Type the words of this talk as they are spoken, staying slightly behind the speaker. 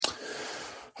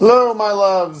Hello, my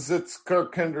loves. It's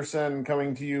Kirk Henderson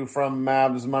coming to you from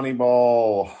Mavs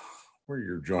Moneyball, where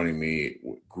you're joining me.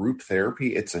 Group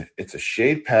therapy. It's a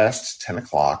shade past 10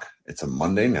 o'clock. It's a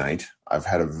Monday night. I've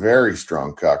had a very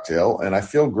strong cocktail, and I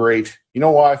feel great. You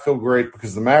know why I feel great?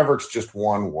 Because the Mavericks just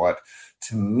won what,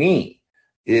 to me,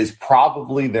 is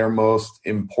probably their most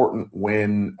important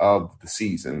win of the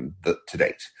season to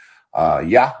date.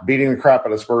 Beating the crap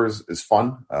out of Spurs is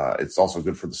fun. It's also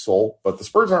good for the soul, but the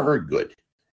Spurs aren't very good.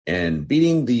 And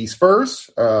beating the Spurs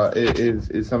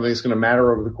is something that's going to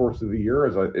matter over the course of the year.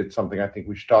 It's something I think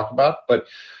we should talk about. But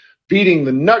beating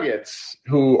the Nuggets,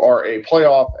 who are a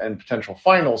playoff and potential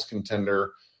finals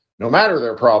contender, no matter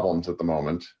their problems at the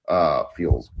moment,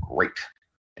 feels great.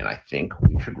 And I think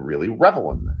we should really revel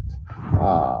in that.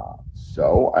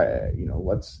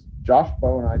 Josh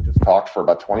Bowe and I just talked for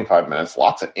about 25 minutes.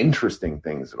 Lots of interesting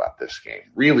things about this game.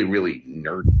 Really, really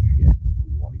nerdy shit.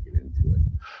 We want to get into it.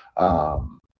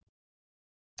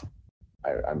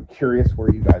 I'm curious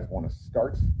where you guys want to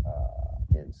start.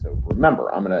 And so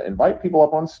remember, I'm going to invite people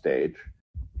up on stage.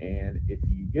 And if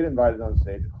you get invited on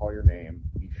stage, call your name.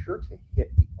 Be sure to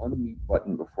hit the unmute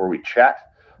button before we chat.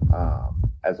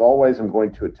 As always, I'm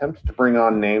going to attempt to bring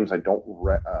on names I don't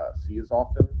see as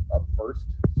often up first.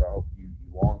 So I hope you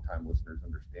longtime listeners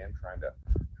understand, trying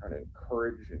to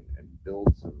encourage and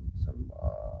build some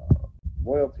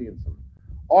loyalty and some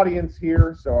audience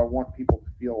here. So I want people to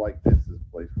feel like this is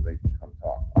a place where they can come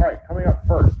talk. All right, coming up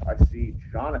first, I see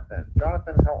Jonathan.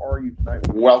 Jonathan, how are you tonight?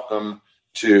 Welcome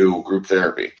to Group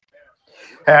Therapy.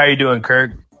 Hey, how you doing,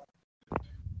 Kirk?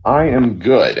 I am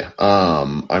good.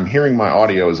 I'm hearing my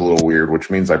audio is a little weird, which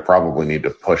means I probably need to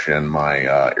push in my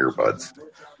earbuds.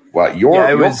 Well,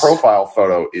 your profile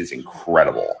photo is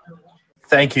incredible.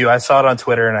 Thank you. I saw it on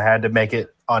Twitter, and I had to make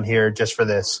it on here just for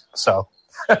this. So,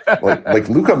 like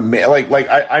Luka,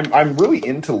 I'm really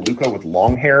into Luka with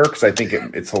long hair because I think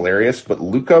it's hilarious. But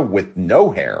Luka with no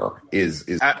hair is.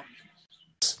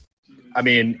 I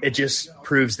mean, it just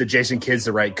proves that Jason Kidd's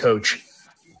the right coach.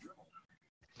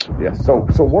 Yeah. So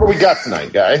what do we got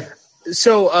tonight, guy?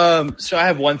 So I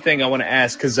have one thing I want to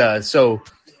ask because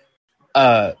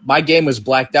my game was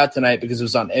blacked out tonight because it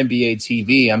was on NBA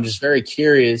TV. I'm just very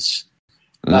curious.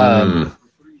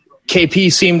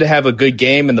 KP seemed to have a good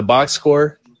game in the box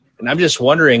score, and I'm just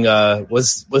wondering,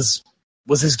 was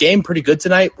his game pretty good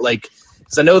tonight? Like,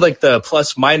 because I know the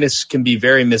plus minus can be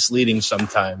very misleading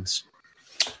sometimes.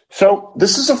 So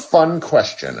this is a fun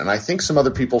question, and I think some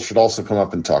other people should also come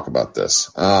up and talk about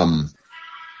this.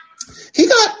 He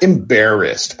got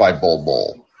embarrassed by Bol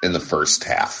Bol in the first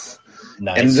half.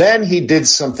 Nice. And then he did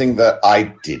something that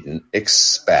I didn't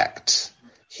expect.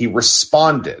 He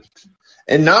responded.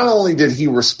 And not only did he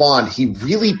respond, he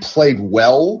really played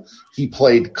well. He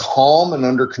played calm and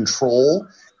under control.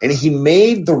 And he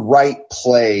made the right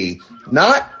play,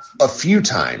 not a few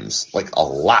times, like a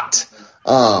lot.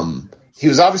 He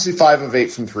was obviously 5 of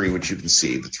 8 from 3, which you can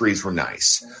see. The threes were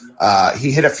nice.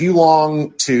 He hit a few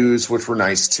long twos, which were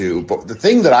nice too. But the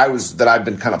thing that I've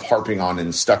been kind of harping on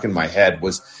and stuck in my head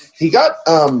was he got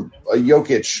a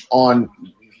Jokic on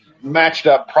matched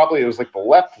up. Probably it was like the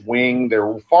left wing. They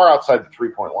were far outside the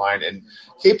 3-point line, and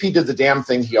KP did the damn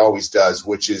thing he always does,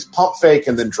 which is pump fake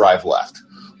and then drive left.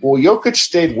 Well, Jokic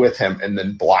stayed with him and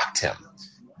then blocked him,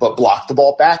 but blocked the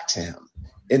ball back to him.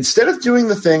 Instead of doing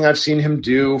the thing I've seen him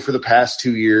do for the past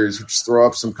 2 years, which is throw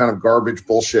up some kind of garbage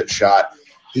bullshit shot,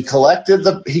 he collected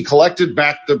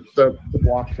back the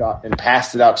block shot and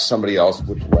passed it out to somebody else,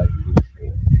 which led to the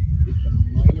score. It's a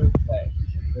minor play,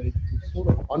 but it's a sort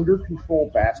of under control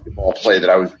basketball play that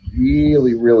I was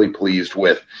really, really pleased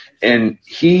with. And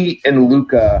he and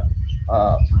Luka,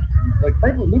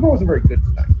 frankly, Luka wasn't very good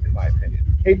tonight, in my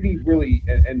opinion. KP really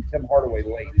and Tim Hardaway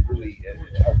late really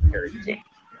helped carry the team.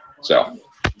 So.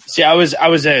 See, I was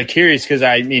curious because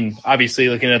I mean, obviously,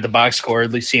 looking at the box score,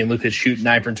 at least seeing Luka shoot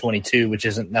 9 from 22, which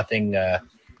isn't nothing.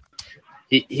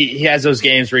 He has those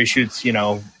games where he shoots,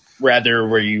 rather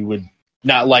where you would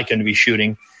not like him to be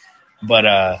shooting,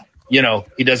 but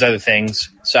he does other things.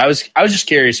 So I was just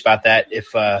curious about that.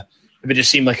 If it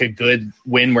just seemed like a good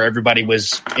win where everybody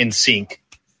was in sync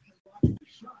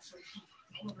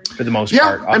for the most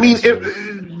part. Yeah, I mean,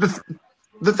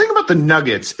 the thing about the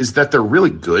Nuggets is that they're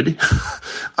really good.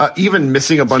 Even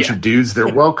missing a bunch of dudes,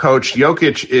 they're well coached.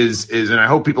 Jokic is, and I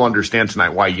hope people understand tonight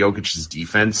why Jokic's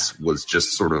defense was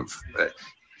just sort of.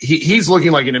 He's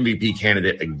looking like an MVP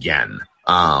candidate again.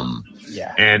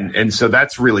 And so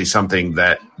that's really something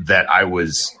that I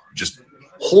was just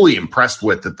wholly impressed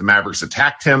with, that the Mavericks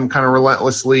attacked him kind of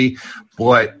relentlessly,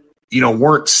 but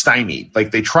weren't stymied.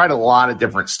 Like they tried a lot of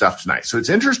different stuff tonight. So it's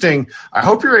interesting. I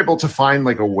hope you're able to find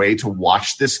like a way to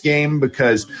watch this game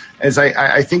because as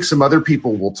I think some other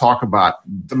people will talk about,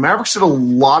 the Mavericks did a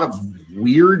lot of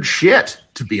weird shit,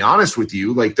 to be honest with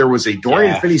you. Like there was a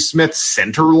Dorian Finney-Smith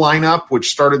center lineup, which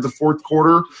started the fourth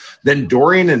quarter. Then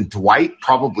Dorian and Dwight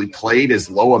probably played as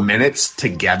low a minutes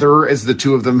together as the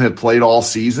two of them had played all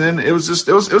season. It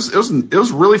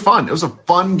was really fun. It was a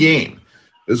fun game.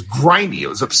 It was grindy. It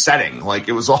was upsetting. Like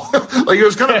it was all like it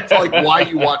was kind of like why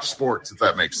you watch sports, if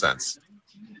that makes sense.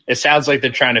 It sounds like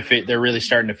they're really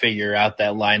starting to figure out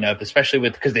that lineup, especially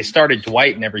because they started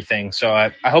Dwight and everything. So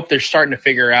I hope they're starting to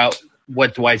figure out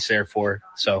what Dwight's there for.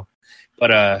 So,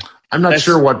 but I'm not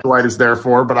sure what Dwight is there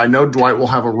for, but I know Dwight will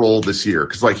have a role this year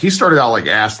because like he started out like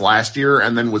ass last year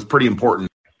and then was pretty important.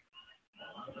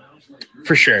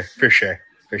 For sure.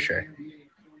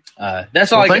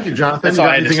 That's all. Thank you, Jonathan. You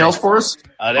got anything else for us?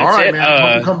 That's all right, it.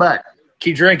 man. We'll come back.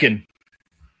 Keep drinking.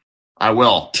 I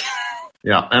will.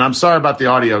 Yeah, and I'm sorry about the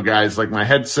audio, guys. Like my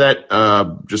headset,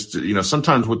 just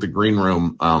sometimes with the green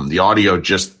room, the audio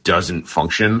just doesn't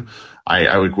function.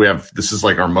 We have this is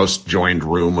like our most joined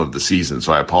room of the season,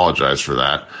 so I apologize for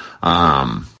that.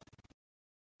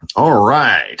 All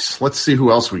right, let's see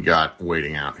who else we got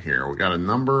waiting out here. We got a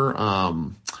number.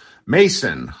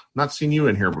 Mason, not seen you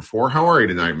in here before. How are you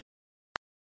tonight?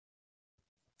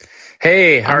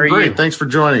 Hey, how are you? Thanks for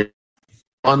joining.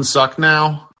 Unsuck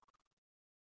now.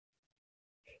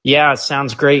 Yeah,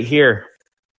 sounds great here.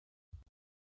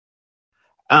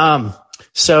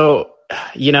 So,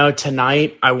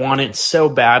 tonight I want it so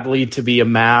badly to be a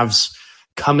Mavs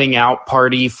coming out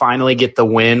party, finally get the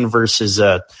win versus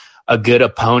a good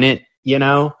opponent,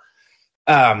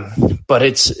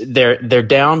 but they're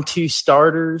down 2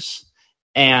 starters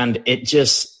and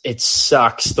it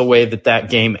sucks the way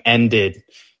that game ended,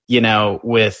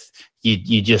 with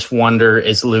you just wonder,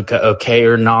 is Luka okay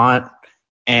or not?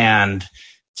 And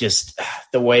just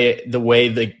the way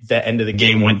the end of the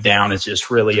game went down is just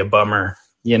really a bummer,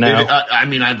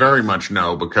 I very much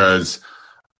know because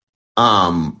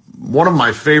one of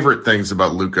my favorite things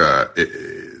about Luka,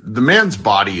 the man's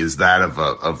body is that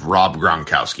of Rob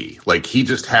Gronkowski. Like he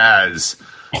just has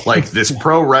like this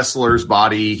pro wrestler's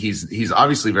body. He's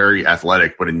obviously very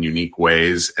athletic, but in unique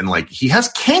ways. And like he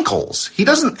has cankles. He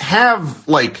doesn't have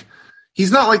like. He's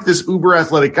not like this uber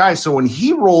athletic guy. So when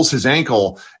he rolls his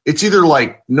ankle, it's either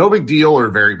like no big deal or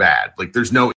very bad. Like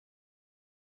there's no.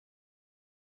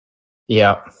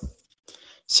 Yeah.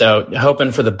 So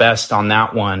hoping for the best on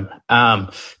that one.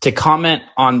 To comment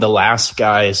on the last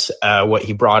guy's, what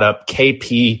he brought up,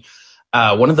 KP,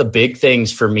 one of the big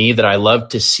things for me that I love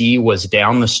to see was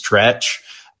down the stretch,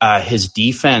 his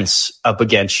defense up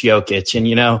against Jokic.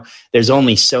 And, there's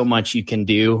only so much you can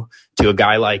do to a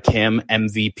guy like him,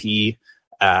 MVP.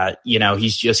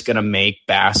 He's just going to make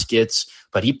baskets,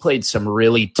 but he played some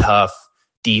really tough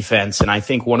defense. And I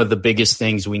think one of the biggest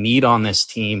things we need on this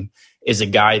team is a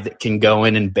guy that can go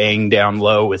in and bang down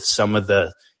low with some of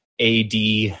the AD,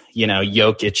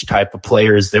 Jokic type of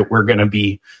players that we're going to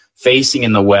be facing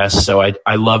in the West. So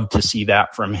I love to see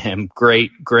that from him.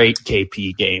 Great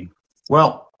KP game.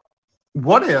 Well,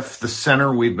 what if the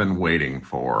center we've been waiting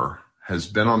for has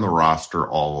been on the roster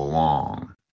all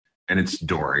along, and it's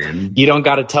Dorian? You don't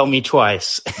got to tell me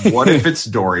twice. What if it's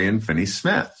Dorian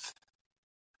Finney-Smith?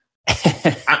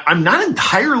 I'm not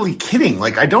entirely kidding.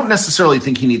 Like, I don't necessarily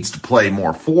think he needs to play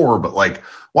more 4, but like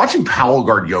watching Powell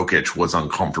guard Jokic was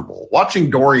uncomfortable. Watching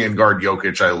Dorian guard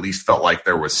Jokic, I at least felt like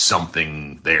there was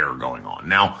something there going on.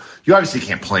 Now, you obviously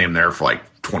can't play him there for like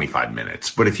 25 minutes,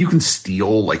 but if you can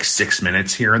steal like 6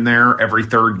 minutes here and there every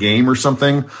third game or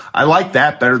something, I like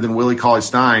that better than Willie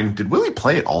Cauley-Stein. Did Willie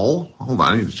play at all? Hold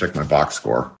on, I need to check my box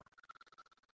score.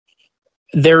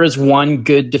 There is one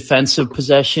good defensive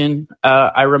possession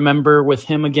I remember with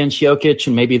him against Jokic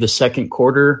and maybe the second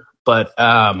quarter, but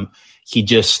he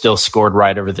just still scored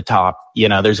right over the top.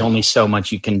 There's only so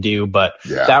much you can do, but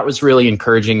That was really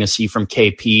encouraging to see from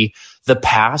KP. The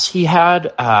pass he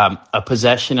had, a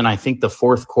possession in I think the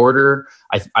fourth quarter,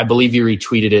 I believe you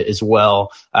retweeted it as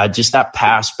well. Just that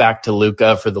pass back to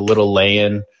Luka for the little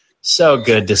lay-in. So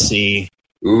good to see.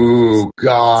 Ooh,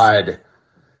 God.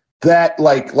 That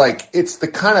like it's the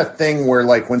kind of thing where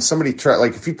like when somebody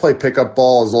if you play pickup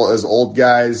ball as old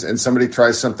guys and somebody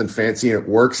tries something fancy and it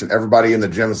works and everybody in the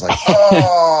gym is like,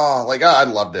 I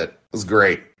loved it. It was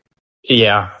great.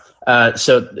 Yeah.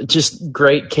 So just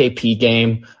great KP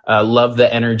game. Love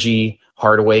the energy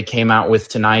Hardaway came out with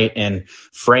tonight, and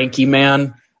Frankie,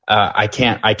 man, I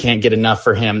can't get enough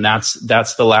for him. That's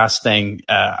the last thing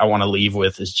I want to leave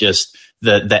with is just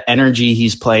the energy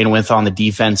he's playing with on the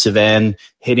defensive end,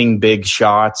 hitting big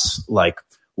shots. Like,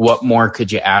 what more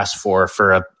could you ask for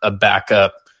a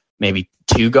backup, maybe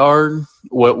 2 guard?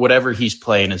 Whatever he's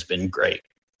playing has been great.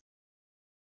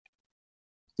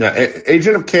 Yeah,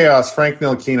 Agent of Chaos, Frank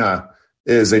Ntilikina,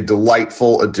 is a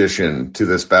delightful addition to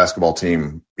this basketball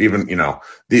team. Even,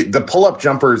 the pull-up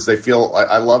jumpers, they feel –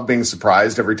 I love being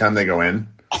surprised every time they go in,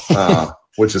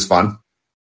 which is fun.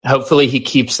 Hopefully he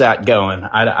keeps that going.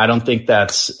 I don't think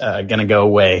that's going to go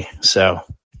away. So,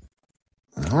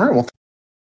 all right, well,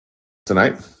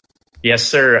 tonight. Yes,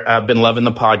 sir. I've been loving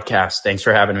the podcast. Thanks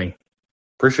for having me.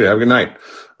 Appreciate it. Have a good night.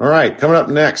 All right, coming up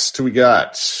next, we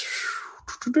got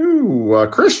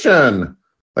Christian.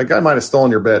 That guy might have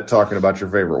stolen your bet talking about your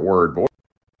favorite word, boy.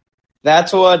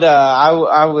 That's what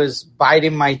I was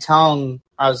biting my tongue.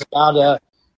 I was about to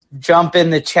jump in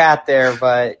the chat there,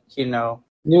 but,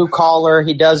 new caller,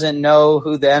 he doesn't know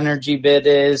who the energy bit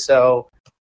is, so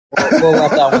we'll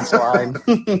let that one slide.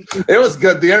 It was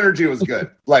good. The energy was good.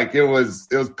 Like, it was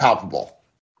palpable.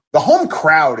 The home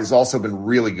crowd has also been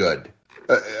really good.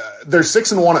 They're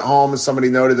 6-1 at home, as somebody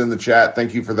noted in the chat.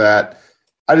 Thank you for that.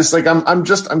 I just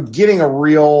I'm getting a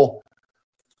real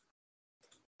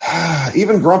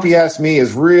even grumpy ass me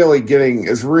is really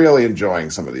enjoying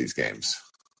some of these games.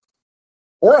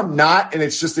 Or I'm not, and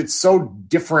it's so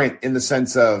different in the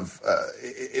sense of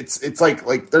it's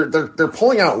like they're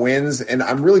pulling out wins, and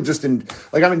I'm really just I'm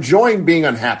enjoying being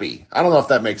unhappy. I don't know if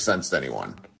that makes sense to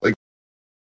anyone. Like,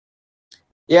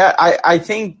 yeah, I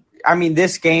think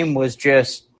this game was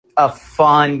just a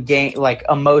fun game, like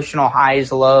emotional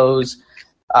highs, lows.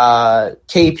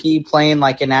 KP playing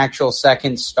like an actual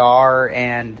second star,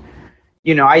 and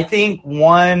I think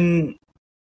one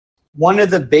of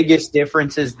the biggest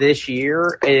differences this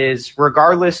year is,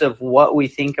 regardless of what we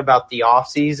think about the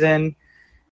offseason,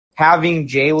 having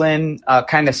Jalen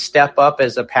kind of step up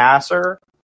as a passer.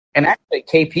 And actually,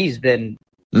 KP's been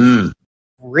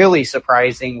really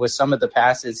surprising with some of the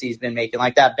passes he's been making.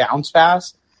 Like that bounce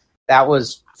pass, that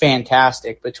was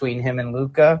fantastic between him and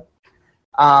Luka.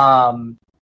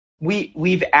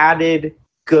 We've added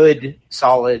good,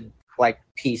 solid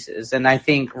pieces. And I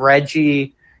think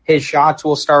Reggie, his shots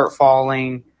will start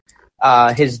falling.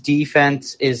 His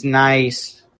defense is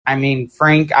nice.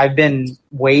 Frank, I've been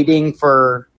waiting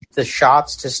for the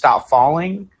shots to stop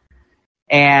falling.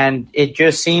 And it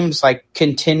just seems like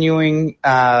continuing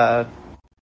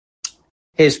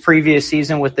his previous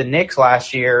season with the Knicks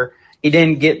last year. He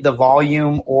didn't get the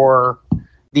volume or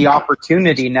the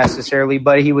opportunity necessarily,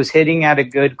 but he was hitting at a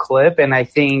good clip. And I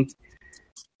think,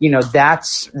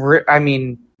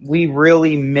 we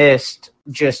really missed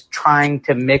just trying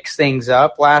to mix things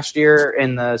up last year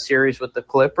in the series with the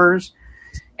Clippers,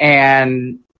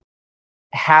 and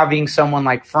having someone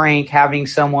like Frank, having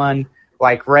someone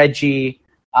like Reggie,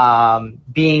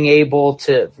 being able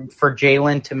for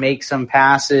Jalen to make some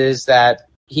passes that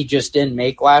he just didn't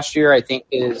make last year, I think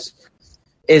is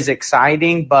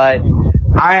exciting. But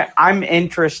I'm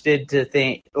interested to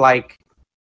think,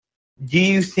 do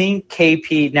you think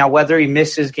KP, now whether he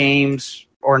misses games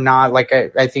or not,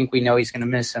 I think we know he's going to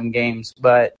miss some games,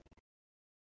 but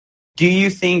do you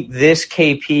think this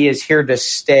KP is here to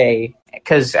stay?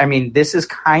 Because, this is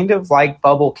kind of like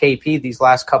bubble KP these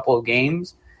last couple of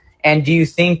games. And do you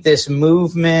think this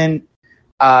movement,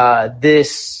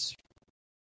 this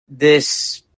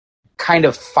kind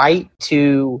of fight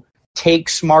to take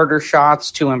smarter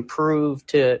shots, to improve,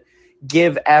 to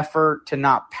give effort, to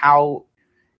not pout,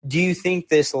 do you think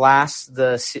this lasts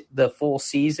the full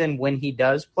season when he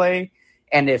does play?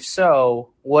 And if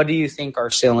so, what do you think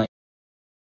our ceiling?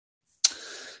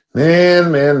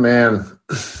 Man.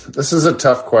 This is a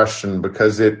tough question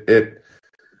because it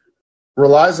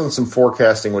relies on some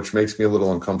forecasting, which makes me a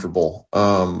little uncomfortable.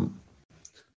 Friend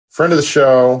of the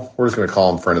show, we're just going to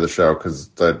call him friend of the show because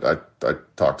I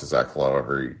talk to Zach Lowe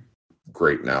every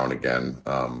great now and again.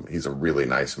 He's a really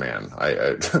nice man.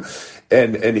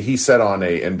 And he said on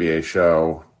a NBA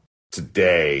show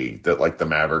today that the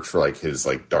Mavericks were his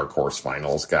dark horse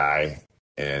finals guy,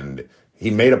 and he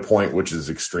made a point which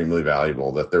is extremely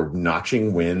valuable, that they're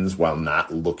notching wins while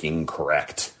not looking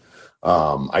correct.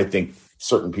 I think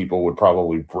certain people would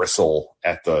probably bristle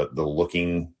at the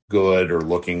looking good or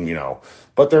looking,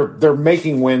 but they're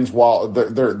making wins while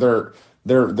they're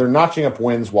notching up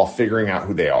wins while figuring out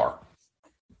who they are.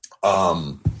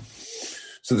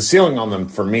 So the ceiling on them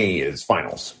for me is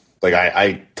finals.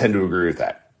 I tend to agree with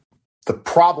that. The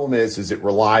problem is it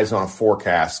relies on a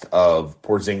forecast of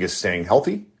Porzingis staying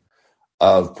healthy,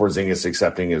 of Porzingis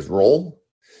accepting his role,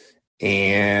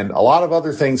 and a lot of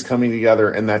other things coming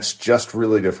together, and that's just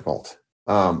really difficult.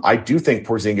 I do think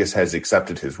Porzingis has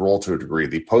accepted his role to a degree.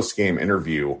 The post-game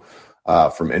interview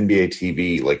from NBA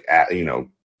TV,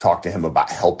 talked to him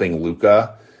about helping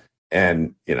Luka.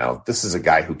 And, this is a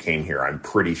guy who came here, I'm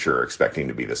pretty sure, expecting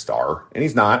to be the star. And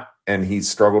he's not. And he's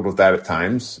struggled with that at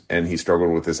times. And he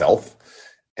struggled with his health.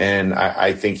 And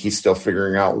I think he's still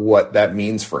figuring out what that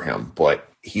means for him. But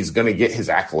he's going to get his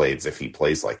accolades if he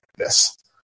plays like this.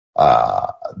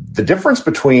 The difference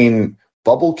between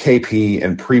bubble KP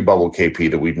and pre-bubble KP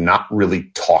that we're not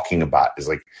really talking about is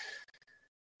like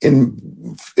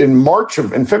in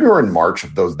February and March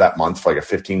of that month, for like a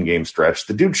 15-game stretch,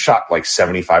 the dude shot like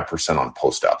 75% on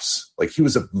post-ups. Like he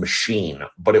was a machine,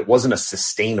 but it wasn't a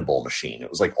sustainable machine. It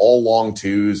was like all long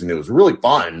twos, and it was really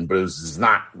fun, but it was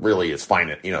not really as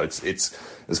fine. It's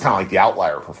kind of like the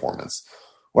outlier performance.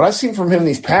 What I've seen from him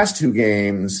these past 2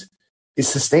 games is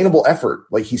sustainable effort.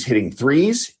 Like he's hitting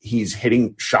threes, he's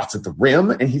hitting shots at the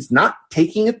rim, and he's not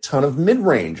taking a ton of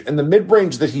mid-range. And the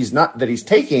mid-range that he's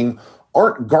taking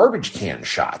aren't garbage can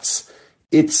shots.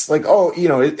 It's like,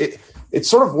 it's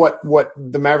sort of what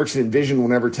the Mavericks envisioned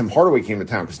whenever Tim Hardaway came to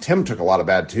town, because Tim took a lot of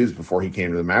bad twos before he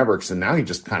came to the Mavericks, and now he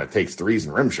just kind of takes threes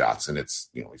and rim shots, and it's,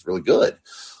 he's really good.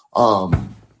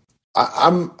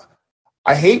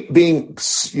 I hate being,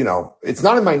 it's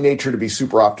not in my nature to be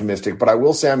super optimistic, but I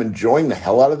will say I'm enjoying the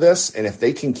hell out of this. And if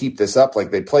they can keep this up,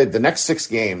 like they played the next 6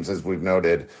 games, as we've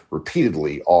noted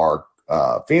repeatedly, are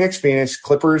Phoenix,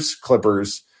 Clippers,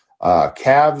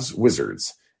 Cavs,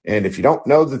 Wizards. And if you don't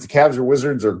know that the Cavs or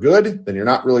Wizards are good, then you're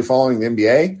not really following the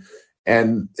NBA.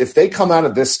 And if they come out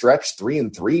of this stretch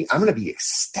 3-3, I'm going to be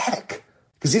ecstatic,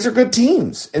 because these are good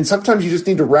teams. And sometimes you just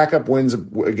need to rack up wins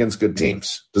against good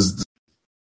teams.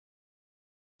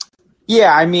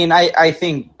 Yeah, I mean, I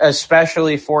think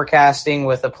especially forecasting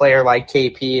with a player like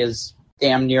KP is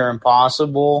damn near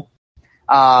impossible.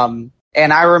 And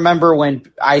I remember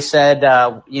when I said,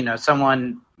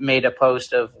 someone made a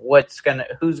post of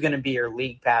who's gonna be your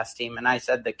league pass team, and I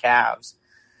said the Cavs,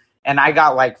 and I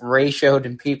got like ratioed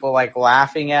and people like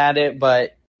laughing at it,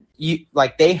 but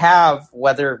they have,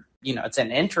 whether it's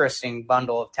an interesting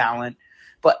bundle of talent,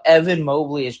 but Evan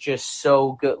Mobley is just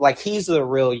so good. Like he's the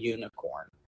real unicorn.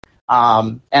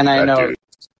 And I know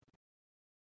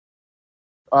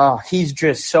he's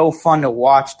just so fun to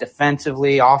watch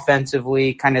defensively,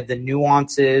 offensively, kind of the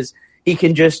nuances. He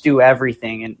can just do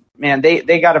everything. And, man,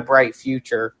 they got a bright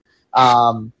future.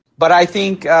 But I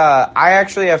think I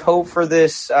actually have hope for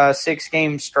this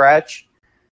 6-game stretch.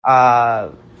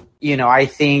 I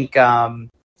think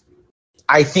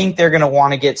they're going to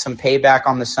want to get some payback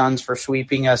on the Suns for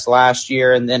sweeping us last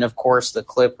year. And then, of course, the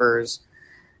Clippers.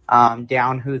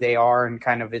 Down who they are, and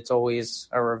kind of it's always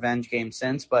a revenge game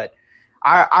since. But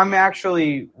I'm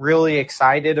actually really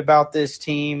excited about this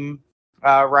team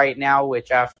right now,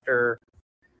 which after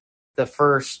the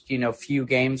first few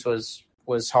games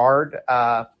was hard.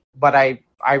 But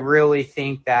I really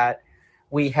think that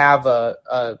we have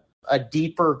a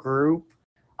deeper group,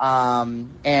 and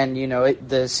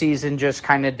the season just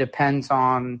kind of depends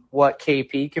on what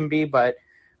KP can be, but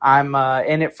I'm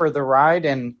in it for the ride,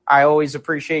 and I always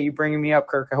appreciate you bringing me up,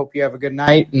 Kirk. I hope you have a good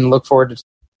night, and look forward to.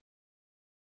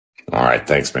 All right,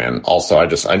 thanks, man. Also,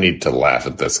 I need to laugh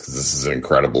at this because this is an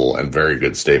incredible and very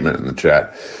good statement in the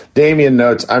chat. Damian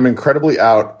notes, I'm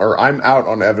out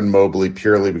on Evan Mobley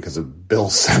purely because of Bill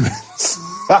Simmons.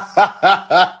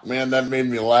 Man, that made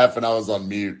me laugh, and I was on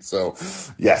mute. So,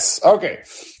 yes. Okay,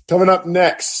 coming up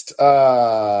next,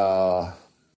 Manuel,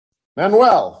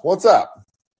 what's up?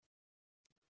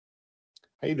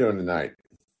 How you doing tonight?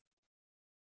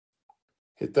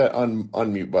 Hit that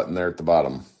unmute button there at the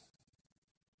bottom.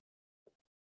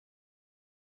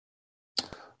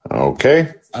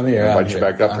 Okay. I'm here. Invite you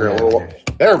back up here a little.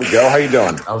 There we go. How you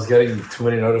doing? I was getting too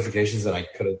many notifications and I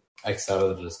could have X'd out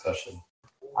of the discussion.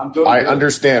 I'm doing I good.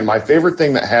 understand. My favorite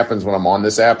thing that happens when I'm on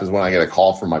this app is when I get a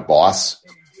call from my boss.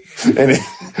 And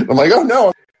I'm like, oh,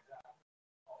 no.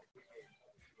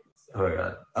 Oh, my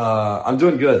God. I'm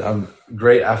doing good. I'm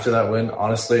great after that win.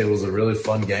 Honestly, it was a really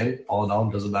fun game. All in all,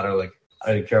 it doesn't matter. Like,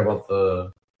 I didn't care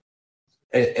about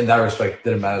in that respect,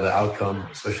 didn't matter the outcome,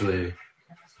 especially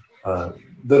a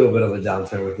little bit of a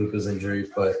downturn with Luka's injury.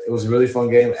 But it was a really fun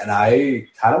game. And I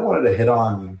kind of wanted to hit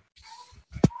on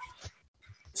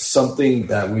something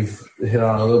that we've hit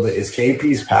on a little bit is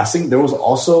KP's passing. There was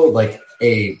also like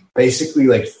a basically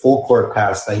like full court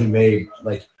pass that he made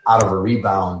like out of a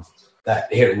rebound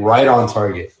that hit right on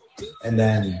target. And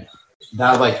then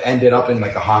that like ended up in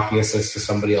like a hockey assist to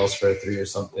somebody else for a 3 or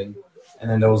something. And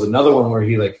then there was another one where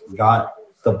he like got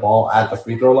the ball at the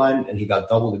free throw line and he got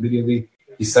doubled immediately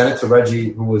He sent it to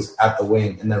Reggie, who was at the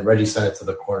wing, and then Reggie sent it to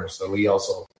the corner. So he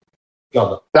also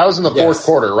got that was in the fourth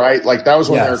quarter, right? Like that was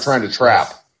when they were trying to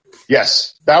trap.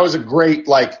 Yes, that was a great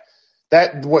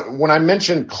that. When I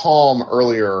mentioned calm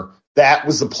earlier, that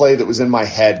was the play that was in my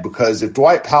head because if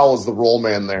Dwight Powell is the roll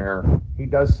man there, he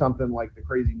does something like the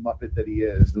crazy Muppet that he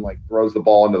is and throws the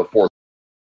ball into the fourth.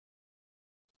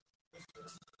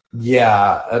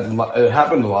 Yeah, it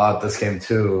happened a lot this game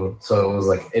too. So it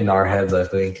was in our heads, I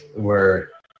think, where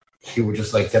he would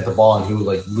just get the ball and he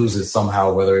would lose it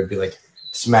somehow, whether it be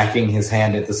smacking his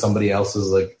hand into somebody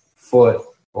else's foot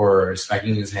or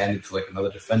smacking his hand into another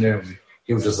defender. And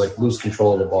he would just lose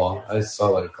control of the ball. I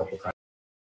saw a couple times.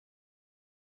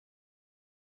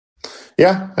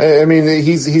 Yeah, I mean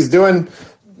he's doing.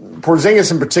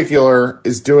 Porzingis in particular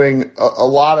is doing a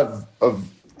lot of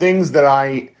things that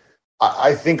I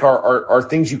think are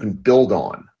things you can build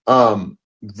on.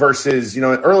 Versus,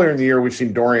 earlier in the year, we've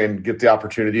seen Dorian get the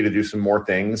opportunity to do some more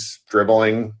things,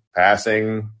 dribbling,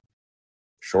 passing,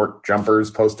 short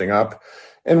jumpers, posting up.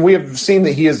 And we have seen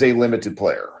that he is a limited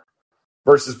player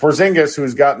versus Porzingis, who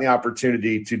has gotten the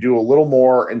opportunity to do a little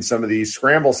more in some of these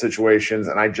scramble situations.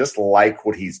 And I just like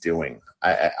what he's doing.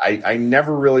 I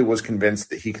never really was convinced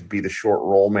that he could be the short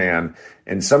roll man.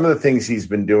 And some of the things he's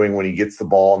been doing when he gets the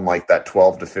ball in that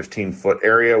 12 to 15 foot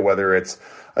area, whether it's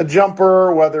a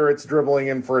jumper, whether it's dribbling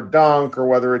in for a dunk, or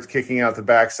whether it's kicking out the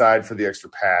backside for the extra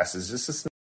pass, is just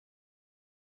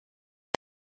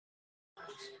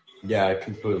Yeah, I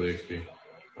completely agree.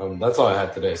 That's all I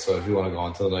had today. So if you want to go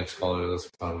on to the next caller, that's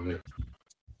fine with me.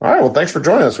 All right. Well, thanks for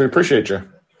joining us. We appreciate you.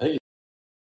 Thank you.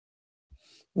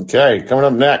 Okay, coming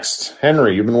up next,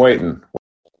 Henry, you've been waiting.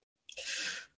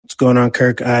 What's going on,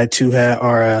 Kirk? I too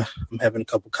I'm having a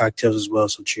couple cocktails as well,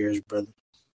 so cheers, brother.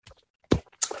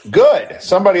 Good.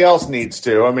 Somebody else needs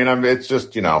to. I mean, it's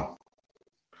just,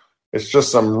 it's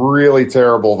just some really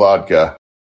terrible vodka.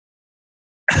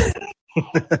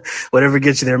 Whatever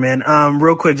gets you there, man.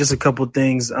 Real quick, just a couple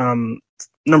things.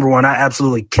 Number one, I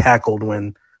absolutely cackled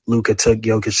when Luka took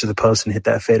Jokic to the post and hit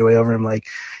that fadeaway over him.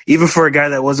 Even for a guy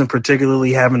that wasn't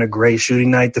particularly having a great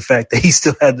shooting night, the fact that he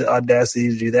still had the audacity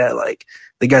to do that,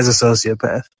 the guy's a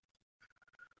sociopath.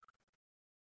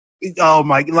 Oh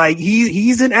my!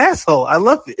 He's an asshole. I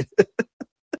love it.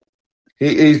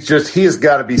 He has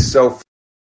got to be so.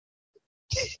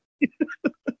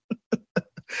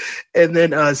 And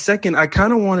then second, I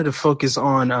kind of wanted to focus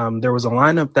on there was a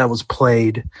lineup that was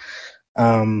played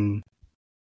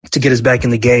to get us back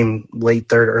in the game late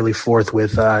third, early fourth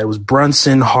with it was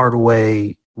Brunson,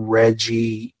 Hardaway,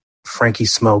 Reggie, Frankie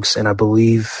Smokes, and I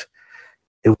believe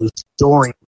it was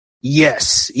Dorian.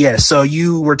 Yes. So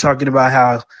you were talking about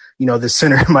how, the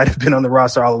center might have been on the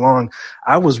roster all along.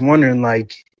 I was wondering,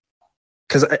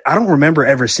 because I don't remember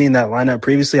ever seeing that lineup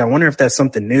previously. I wonder if that's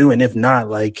something new, and if not,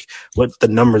 what the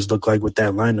numbers look like with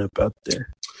that lineup out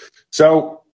there.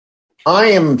 So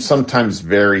I am sometimes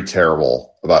very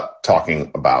terrible about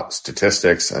talking about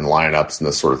statistics and lineups and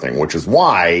this sort of thing, which is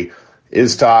why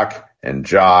Iztok and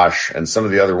Josh and some of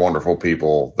the other wonderful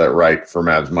people that write for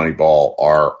Mavs Moneyball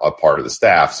are a part of the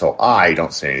staff, so I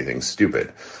don't say anything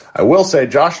stupid. I will say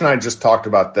Josh and I just talked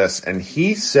about this, and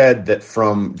he said that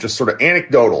from just sort of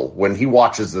anecdotal when he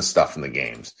watches this stuff in the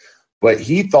games, but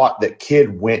he thought that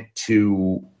Kidd went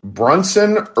to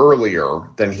Brunson earlier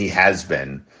than he has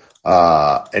been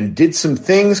and did some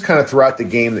things kind of throughout the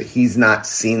game that he's not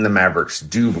seen the Mavericks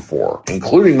do before,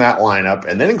 including that lineup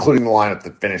and then including the lineup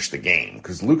that finished the game,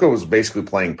 because Luka was basically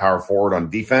playing power forward on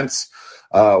defense,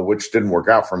 which didn't work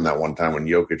out for him that one time when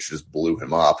Jokic just blew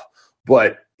him up.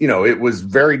 But it was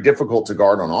very difficult to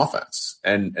guard on offense.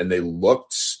 And they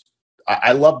looked –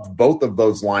 I loved both of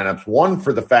those lineups. One,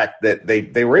 for the fact that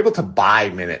they were able to buy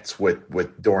minutes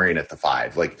with Dorian at the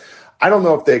 5. I don't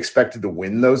know if they expected to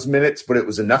win those minutes, but it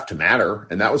was enough to matter,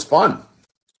 and that was fun.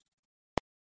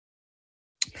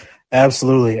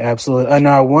 Absolutely.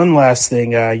 And one last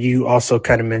thing, you also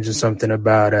kind of mentioned something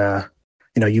about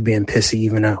you being pissy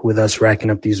even with us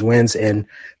racking up these wins. And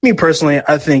me personally,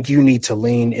 I think you need to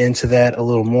lean into that a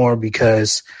little more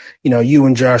because, you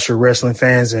and Josh are wrestling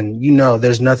fans, and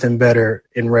there's nothing better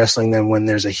in wrestling than when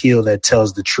there's a heel that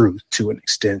tells the truth to an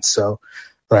extent. So,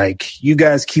 you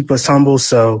guys keep us humble,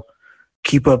 so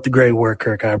keep up the great work,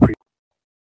 Kirk. I appreciate it.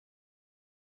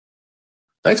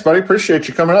 Thanks, buddy. Appreciate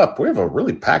you coming up. We have a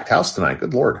really packed house tonight.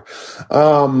 Good Lord.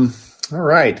 All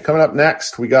right. Coming up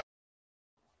next, we got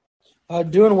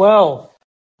doing well.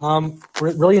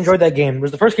 Really enjoyed that game. It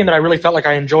was the first game that I really felt like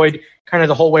I enjoyed kind of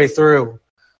the whole way through.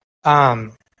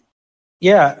 And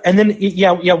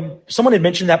then someone had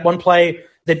mentioned that one play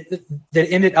that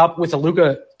ended up with a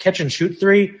Luka catch and shoot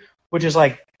 3, which is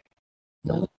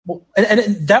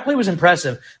And that play was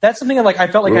impressive. That's something that, like, I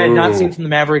felt like I had not seen from the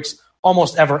Mavericks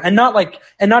almost ever, and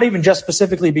not even just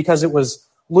specifically because it was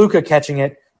Luka catching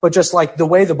it, but just like the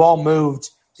way the ball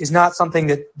moved is not something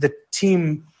that the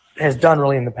team has done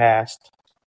really in the past.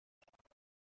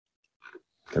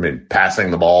 I mean, passing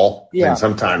the ball. Yeah. And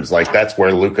sometimes, like, that's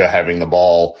where Luka having the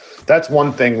ball. That's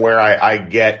one thing where I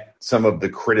get some of the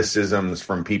criticisms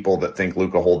from people that think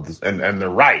Luka holds, and they're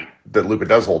right, that Luka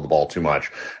does hold the ball too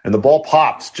much. And the ball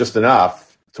pops just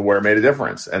enough to where it made a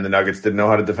difference, and the Nuggets didn't know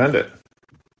how to defend it.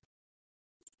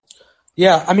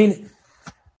 Yeah, I mean,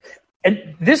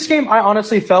 and this game I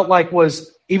honestly felt like was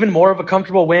even more of a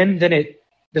comfortable win than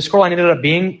the scoreline ended up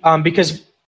being, because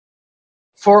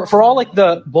for all like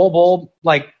the bull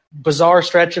like bizarre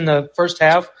stretch in the first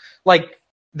half, like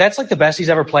that's like the best he's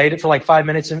ever played for like 5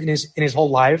 minutes in his whole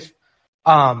life.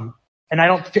 And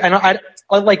I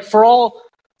like for all,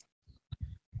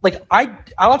 like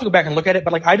I'll have to go back and look at it,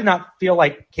 but like I did not feel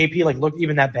like KP like looked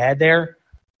even that bad there.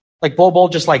 Like Bol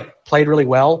just like played really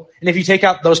well, and if you take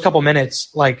out those couple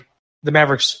minutes, like the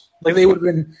Mavericks, like they would have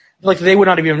been, like they would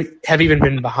not have even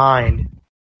been behind,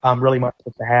 really much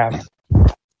with the half.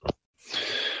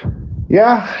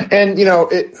 Yeah, and now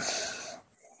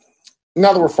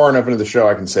that we're far enough into the show,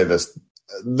 I can say this: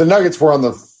 the Nuggets were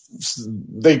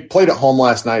they played at home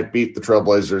last night, beat the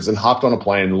Trailblazers, and hopped on a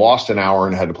plane, lost an hour,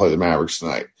 and had to play the Mavericks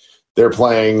tonight. They're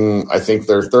playing, I think,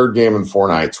 their third game in 4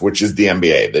 nights, which is the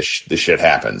NBA. This shit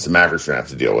happens. The Mavericks are going to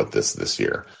have to deal with this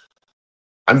year.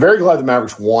 I'm very glad the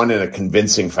Mavericks won in a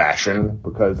convincing fashion,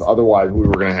 because otherwise we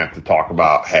were going to have to talk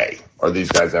about, hey, are these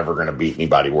guys ever going to beat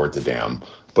anybody worth a damn?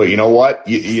 But you know what?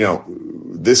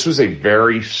 This was a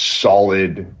very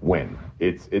solid win.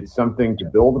 It's something to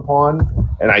build upon,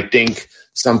 and I think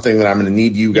something that I'm going to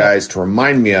need you guys to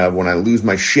remind me of when I lose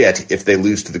my shit if they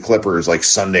lose to the Clippers like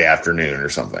Sunday afternoon or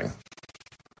something.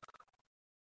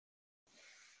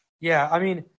 Yeah, I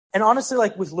mean, and honestly,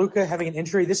 like with Luka having an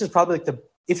injury, this is probably like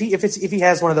if he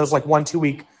has one of those like 1-2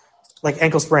 week like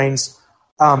ankle sprains,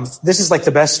 this is like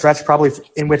the best stretch probably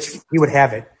in which he would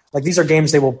have it. Like these are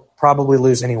games they will probably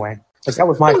lose anyway. Like that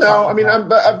was my. No, I mean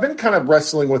I've been kind of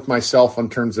wrestling with myself in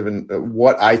terms of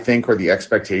what I think are the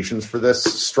expectations for this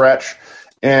stretch,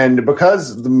 and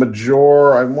because I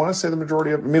want to say the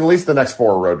majority of, I mean at least the next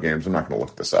 4 road games. I'm not going to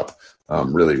look this up.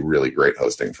 Really, really great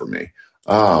hosting for me.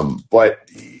 But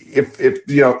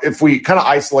if we kind of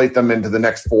isolate them into the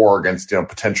next 4 against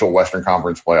potential Western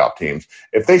Conference playoff teams,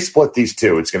 if they split these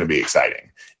 2, it's going to be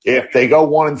exciting. If they go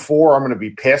 1-4, I'm going to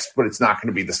be pissed, but it's not going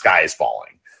to be the sky is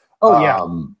falling. Oh yeah.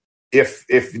 If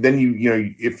then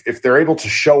if they're able to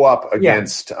show up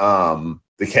against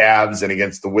the Cavs and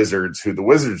against the Wizards, who the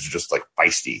Wizards are just like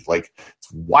feisty. Like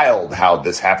it's wild how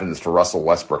this happens to Russell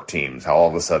Westbrook teams. How all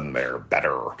of a sudden they're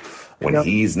better when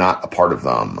he's not a part of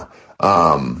them.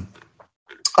 I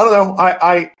don't know.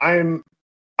 I'm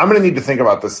going to need to think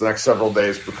about this the next several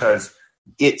days, because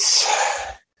it's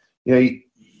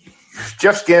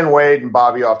Jeff Scanwade and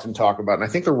Bobby often talk about, and I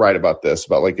think they're right about this,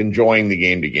 about like enjoying the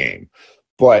game to game.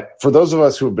 But for those of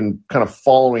us who have been kind of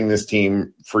following this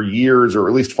team for years, or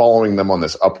at least following them on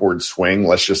this upward swing,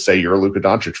 let's just say you're a Luka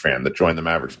Doncic fan that joined the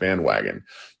Mavericks bandwagon,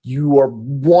 you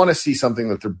want to see something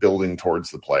that they're building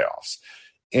towards the playoffs.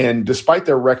 And despite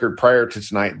their record prior to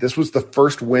tonight, this was the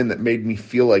first win that made me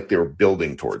feel like they were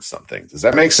building towards something. Does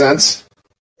that make sense?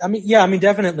 I mean,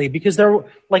 definitely, because they're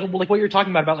like what you're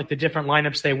talking about like the different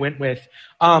lineups they went with.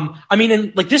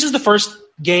 This is the first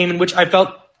game in which I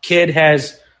felt Kidd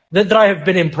has that I have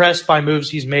been impressed by moves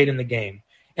he's made in the game,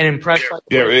 and impressed.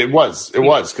 It was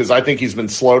because I think he's been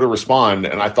slow to respond,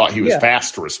 and I thought he was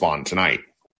fast to respond tonight.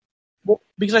 Well,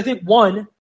 because I think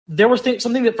there was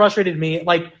something that frustrated me.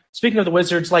 Like speaking of the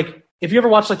Wizards, like if you ever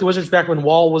watched like the Wizards back when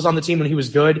Wall was on the team when he was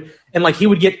good, and like he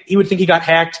would think he got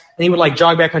hacked, and he would like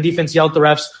jog back on defense, yell at the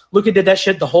refs. Luka did that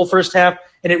shit the whole first half,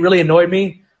 and it really annoyed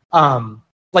me.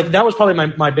 Like that was probably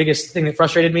my biggest thing that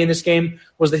frustrated me in this game,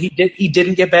 was that he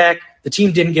didn't get back, the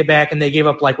team didn't get back, and they gave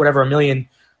up like whatever 1 million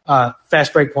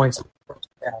fast break points.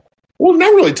 Well, we've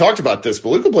not really talked about this, but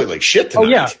Luka played like shit tonight. Oh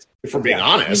yeah, if we're being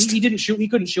honest, he didn't shoot. He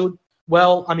couldn't shoot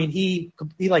well. I mean, he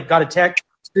like got attacked.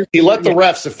 He let the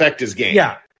refs affect his game.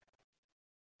 Yeah.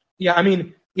 Yeah, I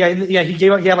mean, he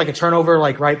had like a turnover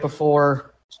like right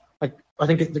before, like I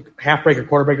think the half break or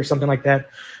quarter break or something like that.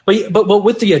 But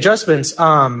with the adjustments,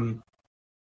 because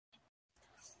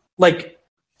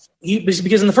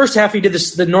in the first half he did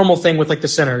the normal thing with like the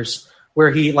centers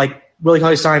where he like Willie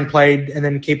Cauley-Stein played and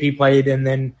then KP played and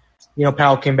then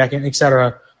Powell came back in,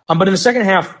 etc. But in the second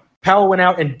half, Powell went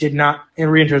out and did not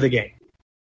re-enter the game.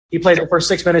 He played the first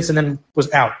 6 minutes and then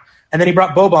was out. And then he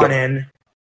brought Boban in.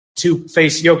 to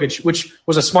face Jokic, which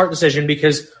was a smart decision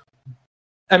because,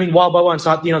 I mean, while Boban's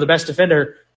not the best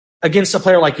defender, against a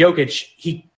player like Jokic,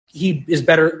 he is a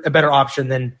better option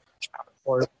than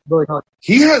or really.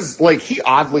 He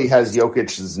oddly has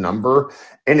Jokic's number,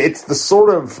 and it's the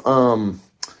sort of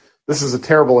this is a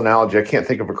terrible analogy. I can't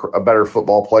think of a better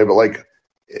football play, but like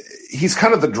he's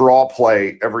kind of the draw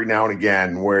play every now and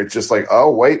again where it's just like,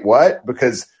 oh wait, what?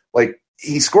 Because like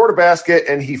he scored a basket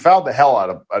and he fouled the hell out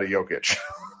of Jokic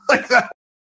like that.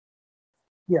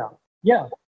 Yeah.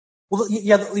 Well,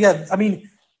 yeah. I mean,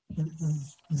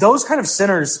 those kind of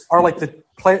centers are like the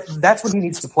play. That's when he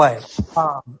needs to play.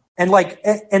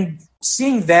 And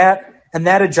seeing that and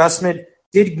that adjustment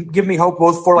did give me hope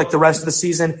both for like the rest of the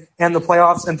season and the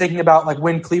playoffs. And thinking about like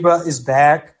when Kleba is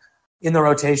back in the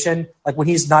rotation, like when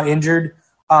he's not injured,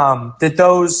 that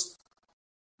those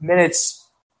minutes,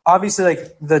 obviously,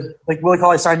 like Willie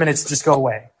Cauley-Stein minutes just go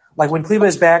away. Like when Kleba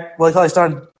is back, Willie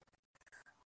Cauley-Stein,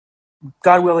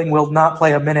 God willing, will not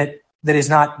play a minute that is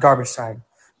not garbage time,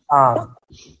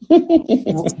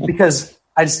 because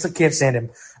I just can't stand him.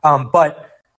 But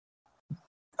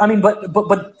and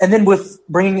then with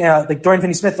bringing like Dorian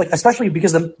Finney-Smith, like especially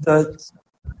because the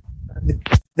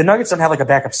Nuggets don't have like a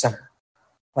backup center,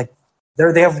 like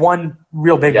they have one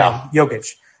real big man,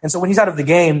 Jokic, and so when he's out of the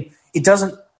game, it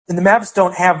doesn't. And the Mavs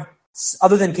don't have,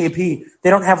 other than KP, they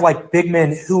don't have like big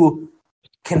men who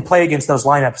can play against those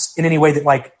lineups in any way that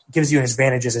like gives you an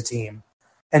advantage as a team.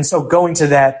 And so going to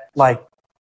that, like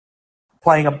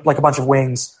playing a bunch of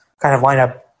wings kind of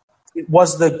lineup, it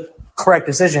was the correct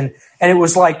decision. And it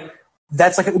was like,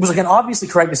 it was like an obviously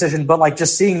correct decision, but like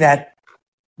just seeing that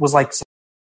was like.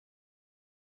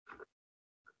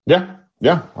 Yeah.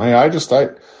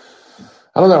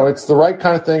 I don't know. It's the right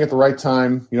kind of thing at the right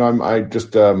time. I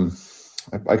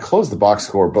closed the box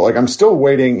score, but like I'm still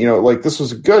waiting. Like this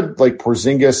was a good like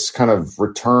Porzingis kind of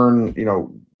return.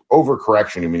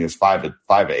 Overcorrection. I mean, he was 5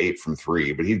 of 8 from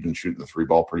 3, but he's been shooting the 3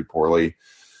 ball pretty poorly.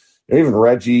 And even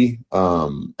Reggie,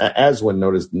 Aswin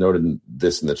noted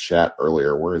this in the chat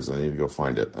earlier. Where is it? I need to go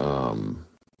find it.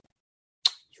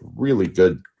 Really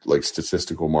good like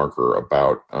statistical marker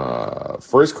about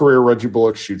for his career, Reggie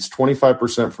Bullock shoots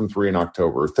 25% from 3 in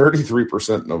October,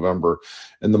 33% in November,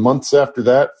 and the months after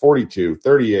that 42,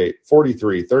 38,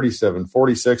 43, 37,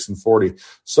 46, and 40.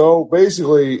 So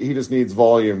basically he just needs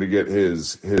volume to get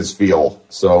his feel.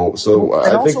 So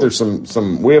I think there's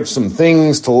some we have some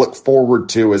things to look forward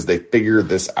to as they figure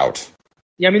this out.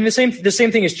 Yeah, I mean the same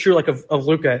thing is true like of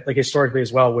Luka, like historically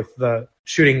as well, with the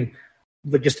shooting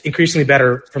like just increasingly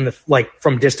better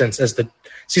from distance as the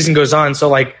season goes on. So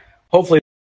like hopefully.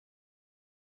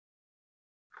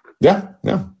 Yeah.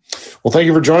 Well, thank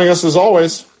you for joining us as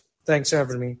always. Thanks for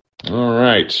having me. All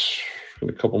right.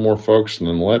 Got a couple more folks and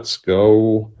then let's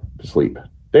go to sleep.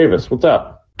 Davis, what's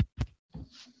up?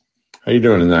 How you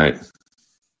doing tonight?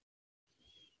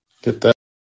 Get that.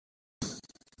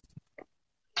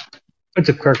 What's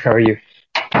up, Kirk? How are you?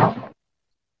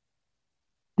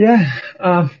 Yeah.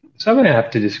 So I'm going to have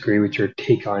to disagree with your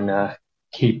take on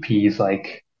KP's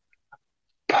like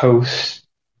post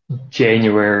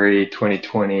January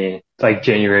 2020, like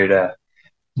January to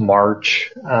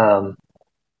March. Oh,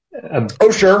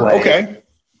 sure. Play. Okay.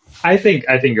 I think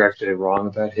you're actually wrong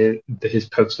about his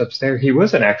post ups there. He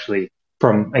wasn't actually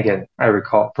from what I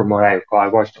recall, I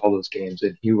watched all those games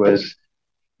and he was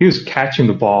catching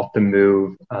the ball off the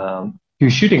move. He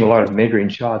was shooting a lot of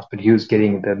mid-range shots, but he was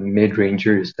getting the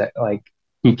mid-rangers that like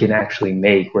he can actually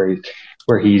make where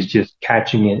he's just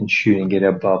catching it and shooting it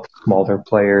above smaller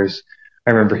players.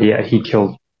 I remember he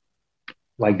killed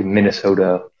like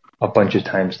Minnesota a bunch of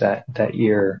times that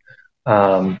year,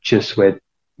 just with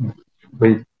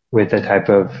that type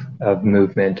of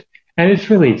movement. And it's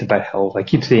about health. I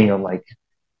keep seeing on like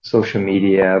social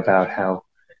media about how,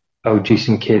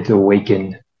 Jason Kidd's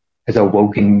has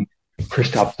awoken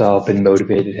Kristaps up and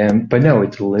motivated him. But no,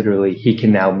 it's literally, he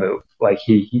can now move. Like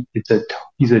he's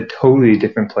a totally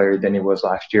different player than he was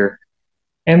last year.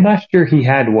 And last year he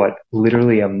had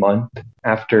literally a month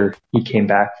after he came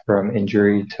back from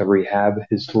injury to rehab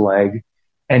his leg.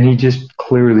 And he just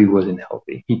clearly wasn't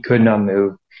healthy. He could not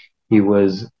move. He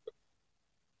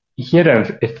had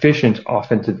an efficient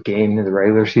offensive game in the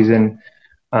regular season,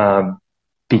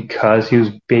 because he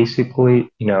was basically,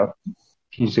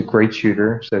 he's a great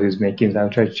shooter. So he was making his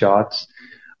outside shots.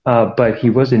 But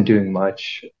he wasn't doing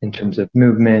much in terms of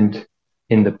movement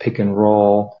in the pick and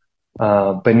roll.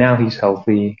 But now he's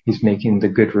healthy. He's making the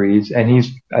good reads, and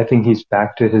I think he's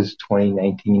back to his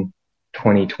 2019,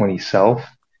 2020 self.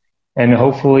 And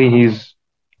hopefully he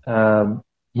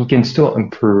can still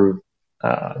improve,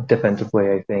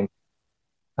 defensively, I think.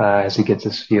 as he gets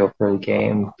his feel for the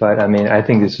game. But I mean, I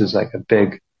think this is like a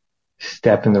big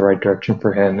step in the right direction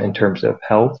for him in terms of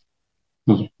health.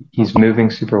 He's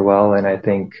moving super well, and I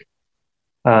think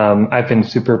I've been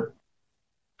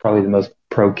probably the most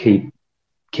pro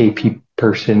KP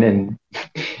person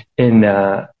in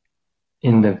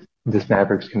this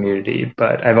Mavericks community.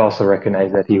 But I've also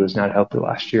recognized that he was not healthy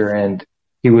last year, and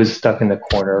he was stuck in the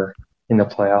corner in the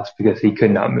playoffs because he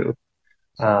could not move.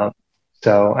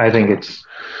 So I think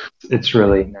it's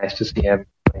really nice to see him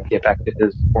get back to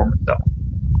his former self.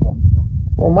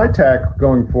 Well, my tack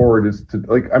going forward is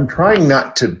to I'm trying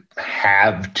not to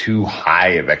have too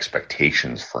high of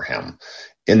expectations for him,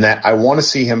 in that I want to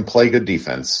see him play good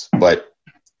defense, but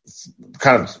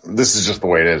kind of this is just the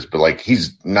way it is. But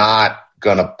he's not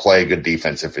gonna play good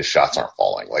defense if his shots aren't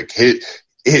falling.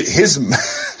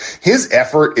 His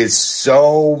effort is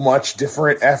so much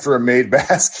different after a made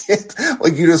basket.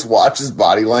 You just watch his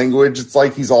body language; it's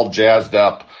like he's all jazzed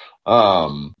up.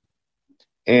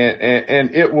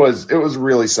 And it was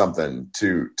really something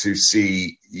to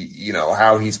see,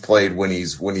 how he's played when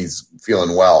he's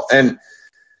feeling well. And,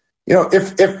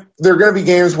 if there are going to be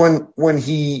games when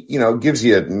he, gives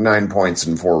you 9 points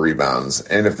and 4 rebounds,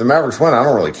 and if the Mavericks win, I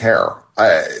don't really care.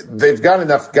 They've got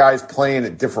enough guys playing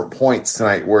at different points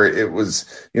tonight where it was,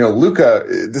 Luka,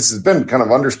 this has been kind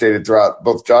of understated throughout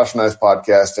both Josh and I's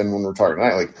podcast and when we're talking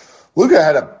tonight, Luka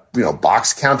had a,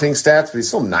 box counting stats, but he's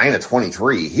still 9 of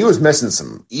 23. He was missing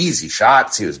some easy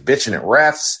shots. He was bitching at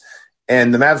refs,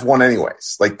 and the Mavs won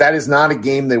anyways. That is not a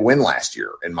game they win last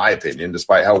year, in my opinion,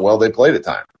 despite how well they played at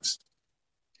times.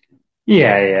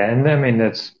 Yeah. And I mean,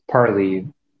 that's partly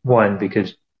one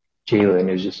because Jalen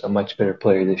is just a much better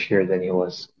player this year than he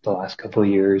was the last couple of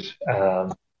years.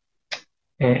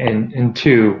 And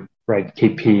two, right,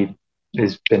 KP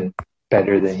has been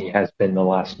better than he has been the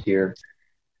last year.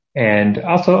 And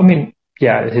also, I mean,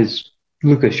 yeah, his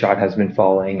Luka's shot has been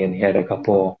falling and he had a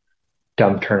couple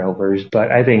dumb turnovers, but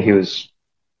I think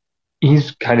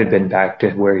he's kind of been back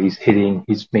to where he's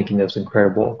making those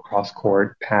incredible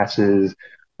cross-court passes,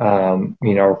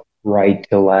 right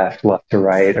to left to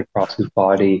right, across his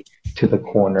body to the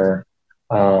corner.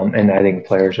 And I think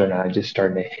players are now just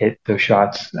starting to hit those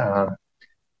shots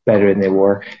better than they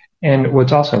were. And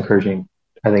what's also encouraging,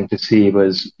 I think, to see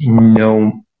was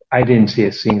I didn't see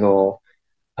a single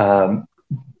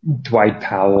Dwight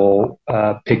Powell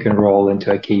pick and roll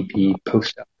into a KP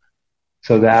post up.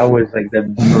 So that was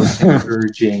the most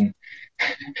encouraging.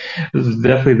 This is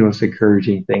definitely the most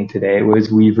encouraging thing today. It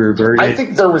was we reverted. I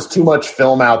think there was too much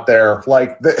film out there.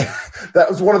 That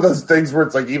was one of those things where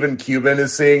it's even Cuban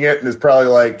is seeing it and is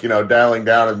probably dialing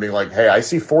down and being hey, I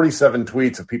see 47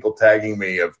 tweets of people tagging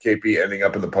me of KP ending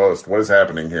up in the post. What is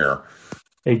happening here?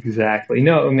 Exactly.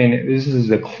 No, I mean, this is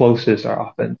the closest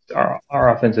our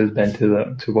offense has been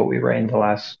to what we ran the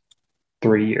last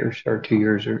 3 years or 2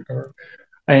 years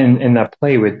and that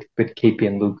play with KP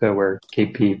and Luka where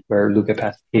Luka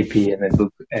passed KP and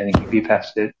then KP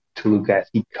passed it to Luka as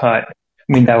he cut. I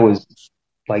mean, that was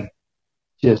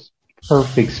just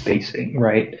perfect spacing,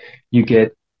 right? You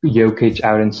get Jokic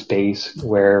out in space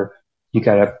where you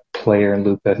got a player in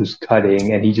Luka who's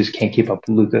cutting and he just can't keep up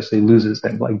with Luka, so he loses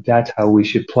them. That's how we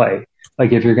should play.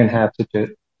 If you're going to have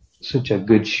such a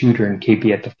good shooter in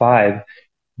KP at the 5,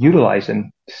 utilize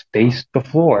him, space the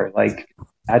floor.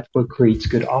 That's what creates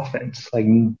good offense.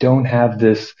 Don't have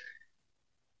this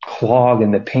clog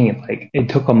in the paint. It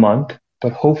took a month,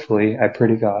 but hopefully, I pray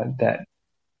to God that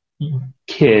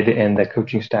Kid and the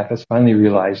coaching staff has finally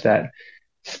realized that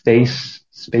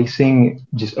spacing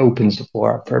just opens the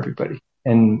floor up for everybody.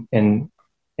 And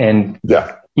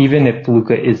yeah, even if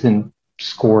Luka isn't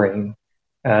scoring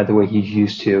the way he's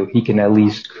used to, he can at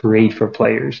least create for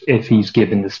players if he's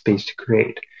given the space to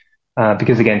create.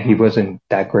 Because again, he wasn't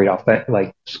that great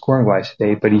scoring wise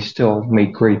today, but he still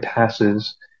made great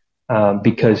passes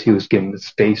because he was given the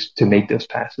space to make those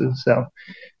passes. So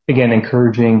again,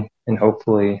 encouraging and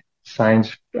hopefully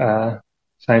signs for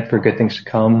good things to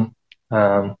come.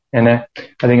 And I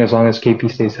think as long as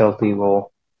KP stays healthy,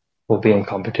 we'll be in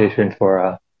competition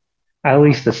for at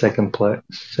least the second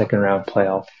round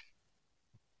playoff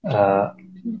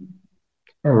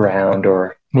round,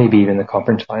 or maybe even the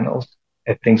conference finals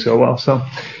if things go well. So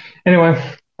anyway,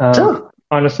 sure.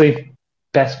 Honestly,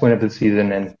 best win of the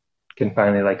season, and can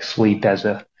finally sleep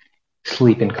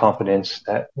in confidence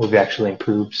that we've actually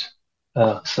improved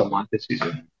somewhat this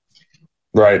season.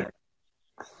 Right.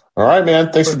 All right,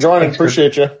 man. Thanks for joining.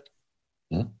 Appreciate you.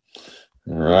 All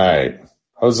right.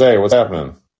 Jose, what's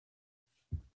happening?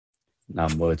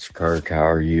 Not much, Kirk. How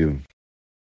are you?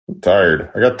 I'm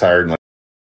tired. I got tired.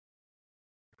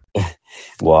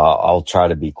 Well, I'll try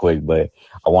to be quick, but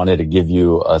I wanted to give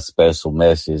you a special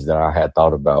message that I had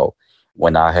thought about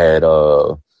when I had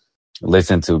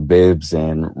listened to Bibbs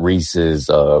and Reese's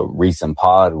recent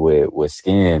pod with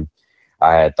Skin.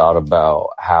 I had thought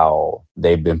about how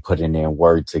they've been putting in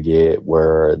work to get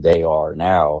where they are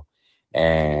now.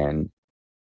 And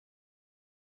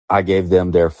I gave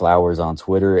them their flowers on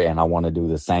Twitter, and I want to do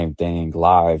the same thing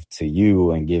live to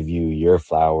you and give you your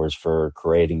flowers for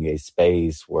creating a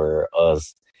space where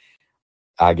us,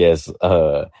 I guess,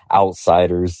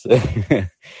 outsiders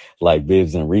like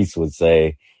Bibbs and Reese would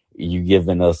say, you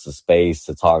giving us a space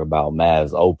to talk about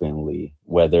Mavs openly,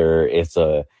 whether it's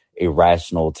a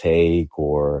irrational take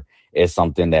or it's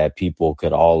something that people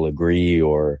could all agree,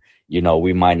 or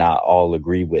we might not all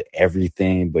agree with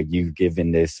everything, but you've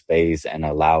given this space and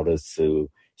allowed us to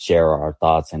share our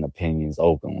thoughts and opinions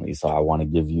openly. So I want to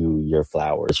give you your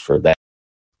flowers for that.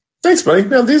 Thanks, buddy.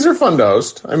 Now, these are fun to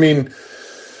host. I mean,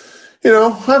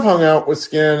 I've hung out with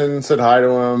Skin and said hi to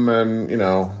him, and,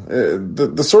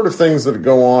 the sort of things that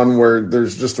go on where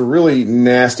there's just a really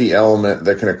nasty element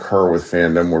that can occur with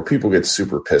fandom where people get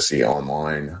super pissy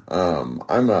online.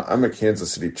 I'm a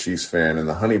Kansas City Chiefs fan, and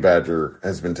the Honey Badger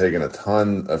has been taking a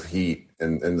ton of heat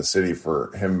in the city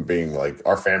for him being like,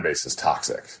 our fan base is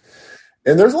toxic.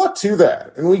 And there's a lot to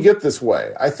that, and we get this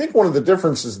way. I think one of the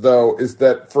differences, though, is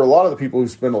that for a lot of the people who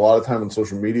spend a lot of time on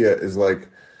social media is like,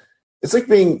 it's like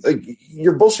being like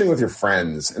you're bullshitting with your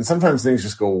friends, and sometimes things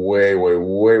just go way, way,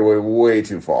 way, way, way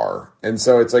too far. And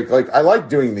so it's like I like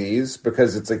doing these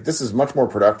because it's like this is much more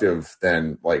productive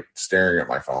than like staring at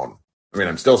my phone. I mean,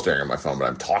 I'm still staring at my phone, but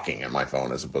I'm talking at my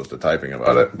phone as opposed to typing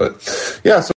about it. But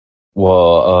yeah.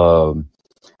 Well,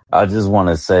 I just want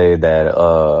to say that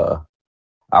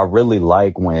I really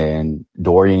like when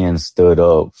Dorian stood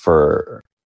up for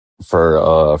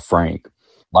Frank.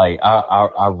 Like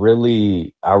I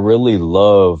really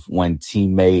love when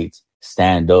teammates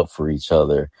stand up for each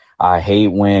other. I hate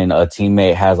when a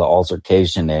teammate has an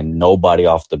altercation and nobody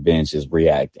off the bench is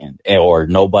reacting, or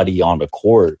nobody on the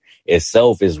court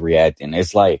itself is reacting.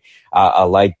 It's like I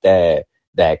like that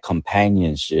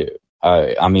companionship.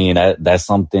 I mean that's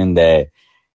something that,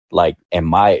 like, in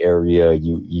my area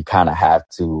you kind of have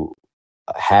to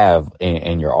have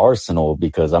in your arsenal,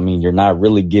 because I mean you're not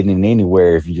really getting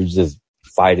anywhere if you're just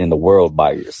fighting the world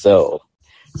by yourself.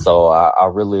 So I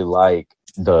really like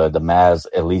the Mavs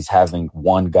at least having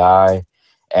one guy,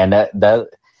 and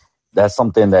that's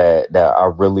something that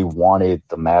I really wanted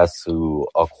the Mavs to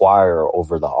acquire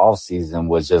over the offseason,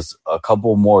 was just a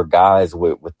couple more guys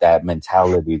with that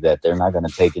mentality that they're not going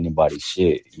to take anybody's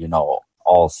shit,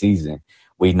 all season.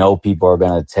 We know people are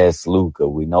going to test Luka.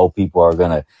 We know people are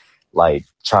going to like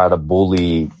try to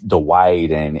bully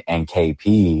Dwight and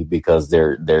KP because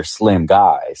they're slim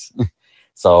guys.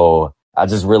 So I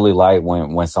just really like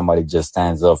when somebody just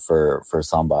stands up for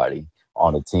somebody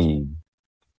on a team.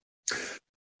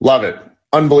 Love it.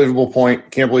 Unbelievable point.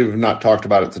 Can't believe we've not talked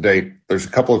about it to date. There's a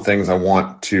couple of things I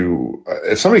want to,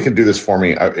 if somebody could do this for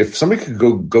me, if somebody could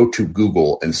go to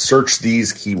Google and search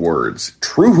these keywords,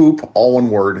 True Hoop, all one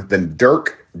word, then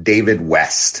Dirk David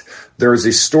West. There is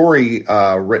a story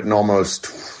written almost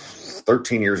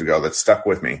 13 years ago that stuck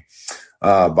with me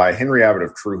by Henry Abbott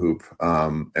of True Hoop.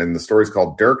 And the story is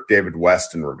called Dirk David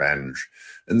West and Revenge.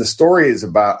 And the story is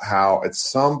about how at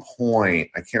some point,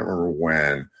 I can't remember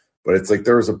when, but it's like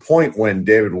there was a point when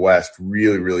David West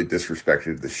really, really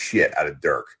disrespected the shit out of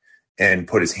Dirk and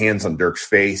put his hands on Dirk's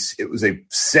face. It was a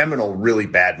seminal, really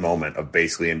bad moment of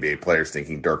basically NBA players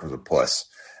thinking Dirk was a puss.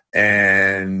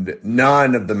 And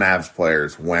none of the Mavs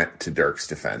players went to Dirk's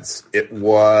defense. It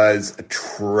was a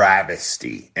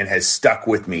travesty and has stuck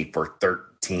with me for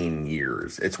 13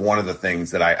 years. It's one of the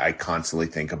things that I constantly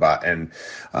think about. And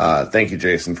thank you,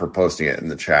 Jason, for posting it in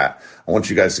the chat. I want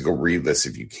you guys to go read this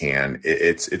if you can.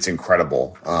 It's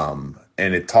incredible. And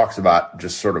it talks about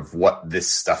just sort of what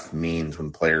this stuff means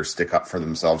when players stick up for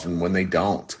themselves and when they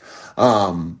don't.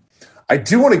 I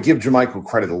do want to give JaMychal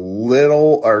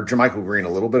Green a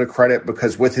little bit of credit,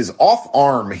 because with his off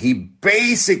arm, he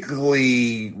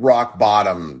basically rock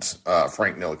bottomed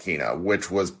Frank Ntilikina, which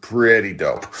was pretty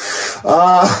dope.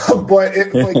 But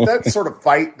that sort of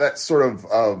fight, that sort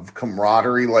of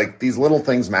camaraderie, like these little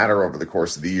things matter over the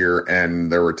course of the year.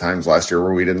 And there were times last year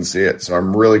where we didn't see it. So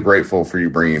I'm really grateful for you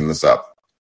bringing this up.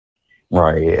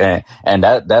 Right. And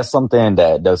that's something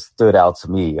that stood out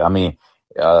to me. I mean,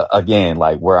 again,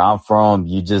 like where I'm from,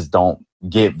 you just don't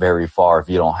get very far if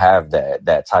you don't have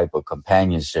that type of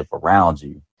companionship around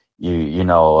you.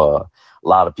 A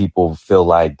lot of people feel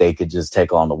like they could just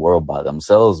take on the world by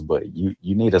themselves, but you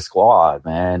need a squad,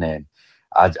 man. And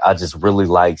I just really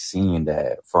like seeing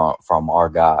that from our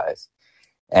guys.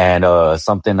 And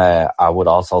something that I would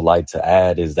also like to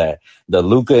add is that the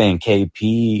Luka and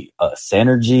KP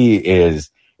synergy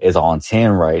is on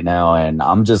 10 right now, and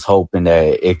I'm just hoping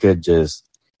that it could just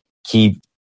keep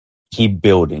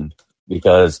building,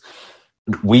 because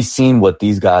we've seen what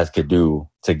these guys could do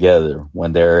together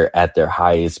when they're at their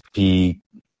highest peak,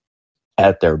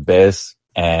 at their best,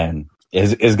 and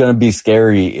it's going to be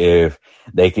scary if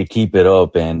they could keep it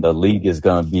up, and the league is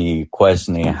going to be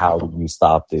questioning how do you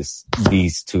stop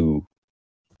these two.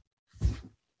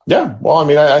 Yeah, well, I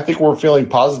mean, I think we're feeling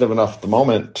positive enough at the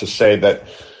moment to say that,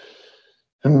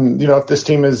 if this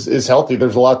team is healthy,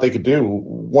 there's a lot they could do.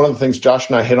 One of the things Josh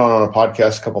and I hit on a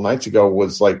podcast a couple nights ago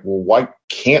was like, well, why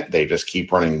can't they just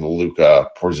keep running the Luka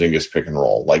Porzingis pick and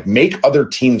roll? Like, make other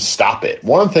teams stop it.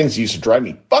 One of the things that used to drive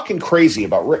me fucking crazy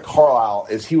about Rick Carlisle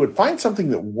is he would find something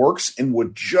that works and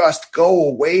would just go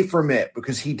away from it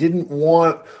because he didn't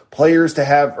want players to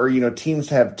have, or, teams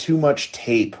to have too much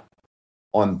tape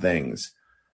on things.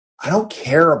 I don't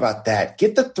care about that.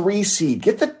 Get the 3 seed,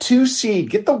 get the 2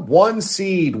 seed, get the 1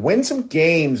 seed, win some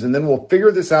games, and then we'll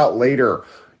figure this out later.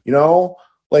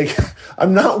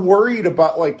 I'm not worried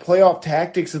about playoff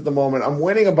tactics at the moment. I'm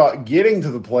winning about getting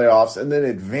to the playoffs and then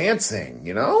advancing,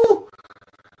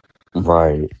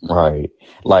 Right.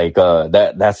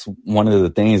 That's one of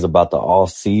the things about the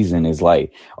off season is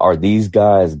are these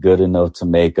guys good enough to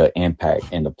make an impact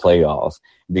in the playoffs?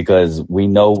 Because we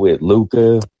know with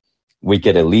Luka, we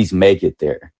could at least make it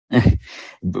there.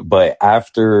 But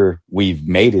after we've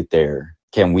made it there,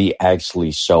 can we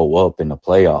actually show up in the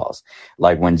playoffs?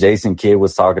 Like when Jason Kidd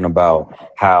was talking about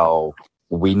how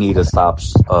we need to stop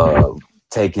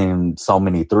taking so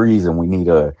many threes and we need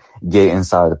to get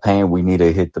inside the paint, we need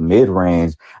to hit the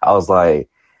mid-range. I was like,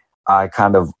 I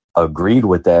kind of agreed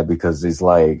with that because it's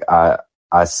like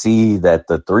I see that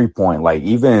the 3-point,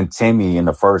 even Timmy in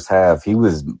the first half, he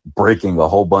was breaking a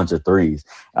whole bunch of threes.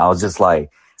 And I was just like,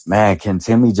 man, can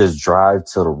Timmy just drive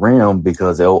to the rim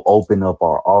because it'll open up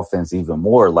our offense even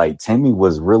more? Timmy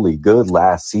was really good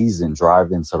last season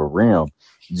driving to the rim.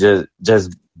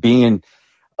 Just being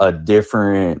a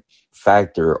different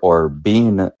factor or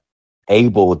being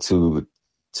able to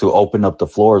open up the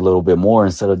floor a little bit more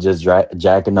instead of just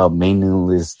jacking up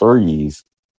meaningless threes.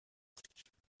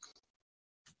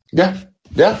 Yeah.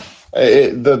 The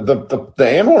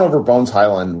and one over Bones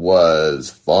Highland was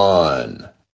fun.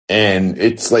 And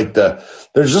it's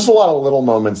there's just a lot of little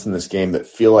moments in this game that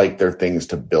feel like they're things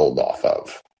to build off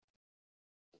of.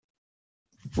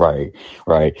 Right.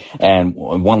 And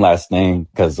one last thing,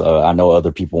 because I know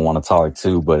other people want to talk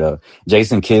too, but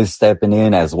Jason Kidd stepping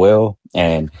in as well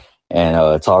and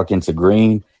talking to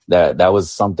Green, that was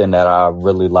something that I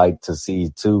really like to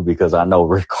see too, because I know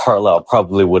Rick Carlisle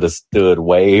probably would have stood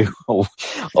way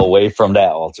away from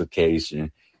that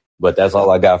altercation. But that's all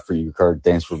I got for you, Kurt.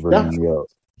 Thanks for bringing me up.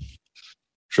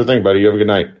 Sure thing, buddy. You have a good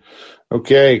night.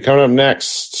 Okay, coming up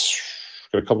next,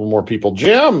 got a couple more people.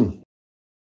 Jim.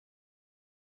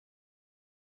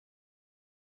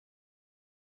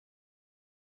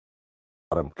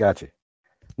 Gotcha.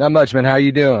 Not much, man. How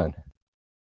you doing?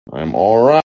 I'm all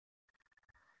right.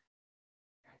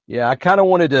 Yeah, I kind of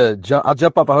wanted to I'll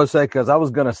jump off of Jose because I was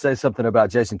going to say something about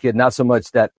Jason Kidd, not so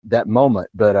much that moment,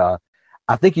 but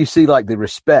I think you see the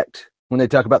respect when they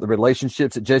talk about the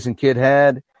relationships that Jason Kidd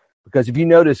had, because if you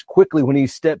notice quickly when he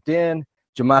stepped in,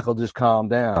 JaMychal just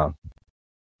calmed down.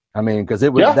 I mean, because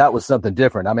that was something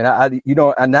different. I mean,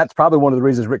 and that's probably one of the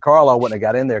reasons Rick Carlisle wouldn't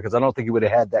have got in there, because I don't think he would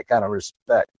have had that kind of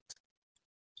respect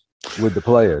with the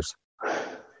players.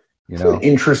 It's an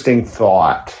interesting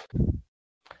thought.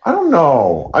 I don't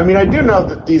know. I mean, I do know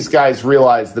that these guys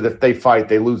realize that if they fight,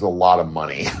 they lose a lot of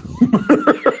money.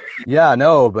 Yeah, I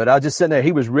know, but I was just sitting there.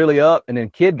 He was really up, and then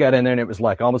Kidd got in there, and it was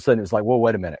all of a sudden, it was like, well,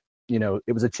 wait a minute.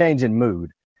 It was a change in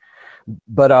mood.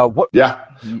 But what? Yeah.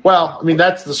 Well, I mean,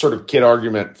 that's the sort of Kidd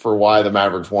argument for why the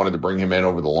Mavericks wanted to bring him in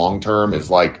over the long term.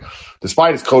 Is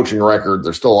despite his coaching record,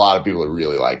 there's still a lot of people that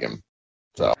really like him.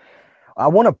 So I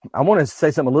want to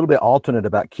say something a little bit alternate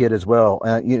about Kidd as well.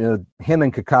 Him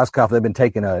and Kokoskov, they've been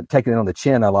taking it on the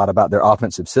chin a lot about their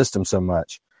offensive system so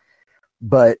much.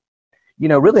 But,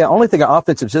 really the only thing an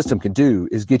offensive system can do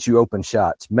is get you open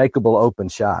shots, makeable open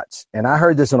shots. And I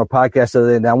heard this on a podcast the other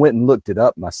day, and I went and looked it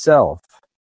up myself.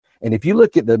 And if you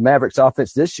look at the Mavericks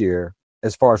offense this year,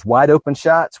 as far as wide open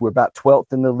shots, we're about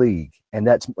 12th in the league. And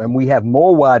we have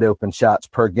more wide open shots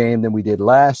per game than we did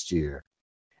last year.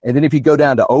 And then if you go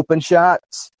down to open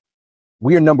shots,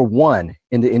 we are number 1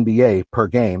 in the NBA per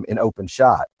game in open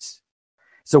shots.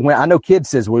 So when I know Kidd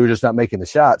says we were just not making the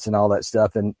shots and all that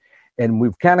stuff, and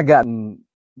we've kind of gotten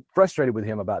frustrated with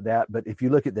him about that. But if you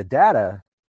look at the data,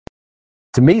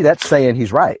 to me, that's saying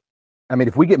he's right. I mean,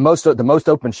 if we get the most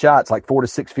open shots, like 4 to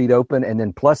 6 feet open, and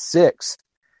then +6,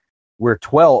 we're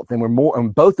 12th, and we're more.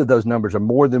 And both of those numbers are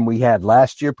more than we had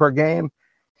last year per game.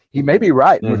 He may be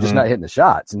right. We're just not hitting the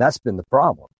shots, and that's been the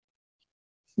problem.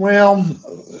 Well,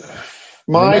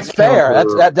 that's fair.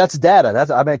 That's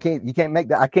data. You can't make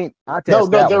that. I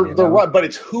test that. They're right, but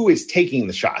it's who is taking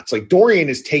the shots. Like Dorian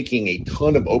is taking a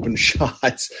ton of open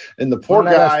shots, and the poor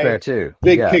guy, that's fair too.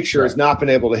 Big picture, has not been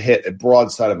able to hit a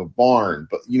broadside of a barn.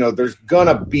 But there's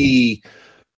gonna be.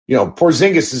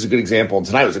 Porzingis is a good example, and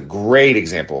tonight was a great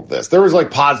example of this. There was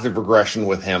positive regression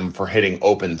with him for hitting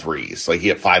open threes. He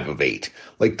hit 5 of 8.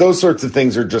 Those sorts of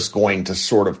things are just going to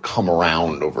sort of come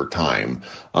around over time.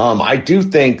 I do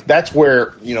think that's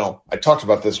where, I talked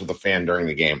about this with a fan during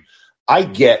the game. I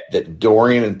get that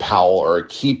Dorian and Powell are a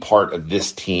key part of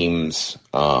this team's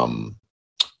kind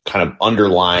of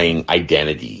underlying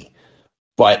identity,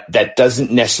 but that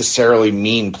doesn't necessarily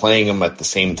mean playing them at the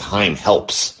same time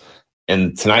helps.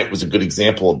 And tonight was a good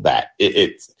example of that.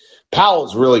 Powell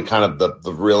is really kind of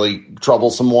the really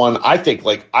troublesome one. I think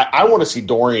I want to see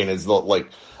Dorian as I want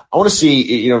to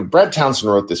see, Brad Townsend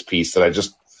wrote this piece that I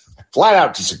just flat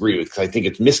out disagree with because I think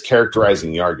it's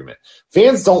mischaracterizing the argument.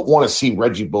 Fans don't want to see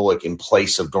Reggie Bullock in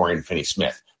place of Dorian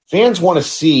Finney-Smith. Fans want to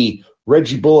see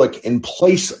Reggie Bullock in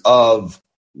place of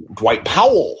Dwight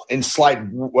Powell and slide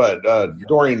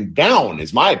Dorian down,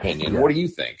 is my opinion. What do you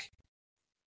think?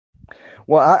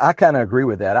 Well, I kind of agree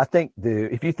with that. I think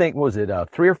if you think, was it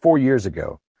 3 or 4 years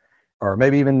ago, or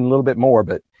maybe even a little bit more,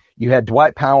 but you had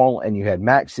Dwight Powell and you had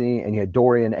Maxey and you had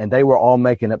Dorian, and they were all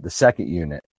making up the second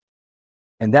unit.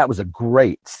 And that was a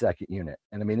great second unit.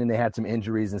 And I mean, then they had some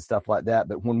injuries and stuff like that.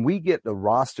 But when we get the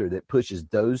roster that pushes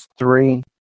those 3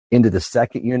 into the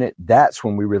second unit, that's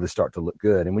when we really start to look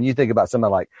good. And when you think about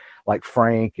somebody like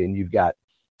Frank, and you've got,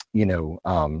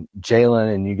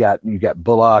 Jalen, and you got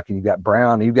Bullock, and you got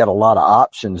Brown, and you've got a lot of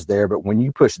options there. But when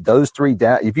you push those 3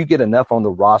 down, if you get enough on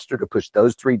the roster to push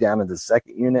those 3 down into the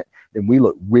second unit, then we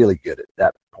look really good at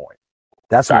that point.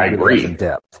 That's when I agree. In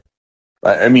depth.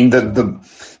 I mean, the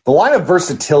line of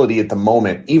versatility at the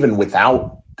moment, even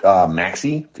without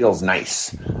Maxey, feels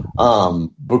nice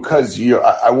because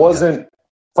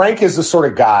Frank is the sort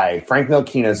of guy. Frank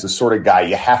Ntilikina is the sort of guy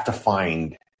you have to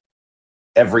find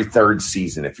every third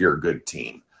season if you're a good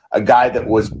team. A guy that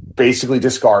was basically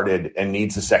discarded and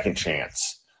needs a second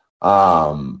chance.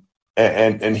 And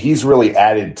he's really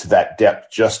added to that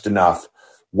depth just enough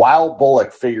while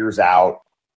Bullock figures out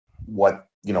what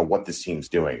this team's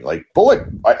doing. Bullock,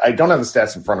 I don't have the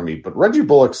stats in front of me, but Reggie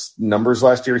Bullock's numbers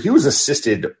last year, he was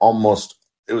assisted it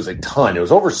was a ton. It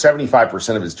was over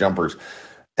 75% of his jumpers.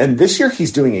 And this year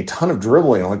he's doing a ton of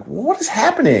dribbling. I'm like, what is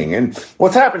happening? And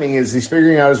what's happening is he's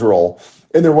figuring out his role,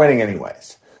 and they're winning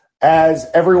anyways. As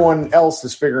everyone else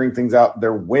is figuring things out,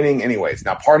 they're winning anyways.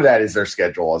 Now, part of that is their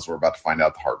schedule, as we're about to find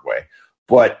out the hard way.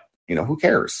 But, who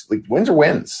cares? Wins are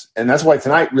wins. And that's why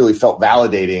tonight really felt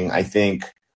validating, I think,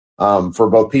 for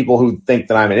both people who think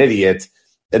that I'm an idiot,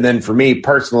 and then for me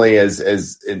personally, as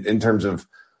in terms of,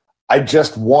 I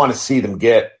just want to see them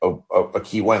get a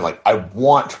key win. I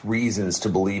want reasons to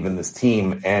believe in this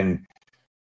team, and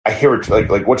I hear it like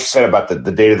what you said about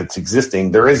the data that's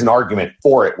existing. There is an argument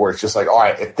for it where it's just all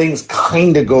right, if things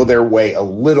kind of go their way a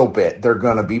little bit, they're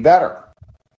going to be better.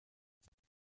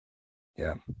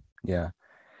 Yeah.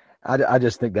 I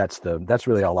just think that's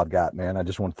really all I've got, man. I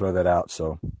just want to throw that out,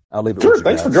 so I'll leave it. Sure,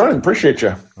 thanks for joining. Appreciate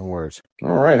you. No worries.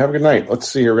 All right, have a good night. Let's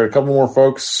see here. We got a couple more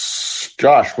folks.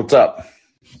 Josh, what's up?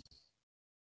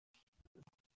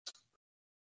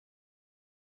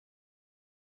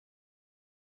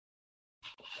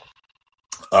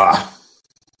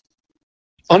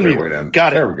 Unmute.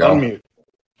 Got it. There we go. Unmute.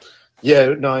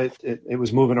 Yeah, no, it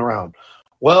was moving around.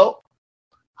 Well,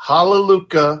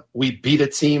 hallelujah, we beat a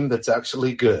team that's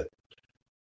actually good.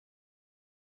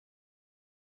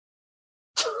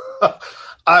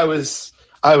 I was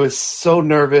so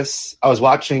nervous. I was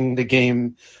watching the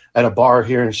game at a bar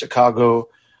here in Chicago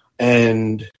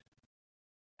and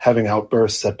having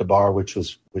outbursts at the bar, which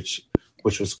was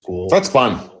cool. That's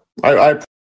fun.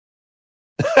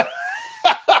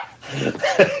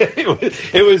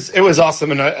 It was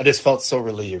awesome, and I just felt so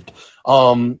relieved.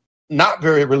 Not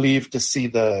very relieved to see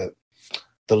the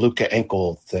Luka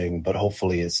ankle thing, but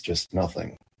hopefully it's just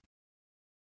nothing.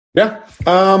 Yeah,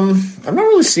 I've not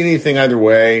really seen anything either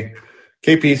way.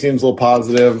 KP seems a little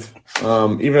positive.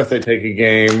 Even if they take a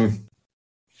game,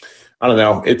 I don't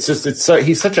know. It's just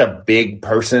he's such a big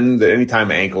person that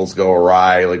anytime ankles go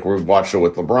awry, like we watched it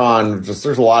with LeBron,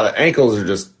 there's a lot of ankles are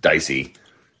just dicey.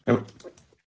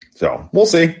 So we'll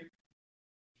see.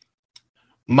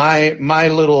 My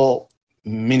little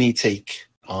mini take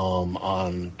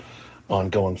on on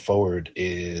going forward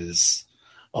is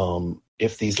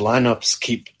if these lineups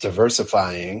keep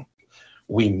diversifying,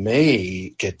 we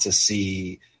may get to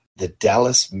see the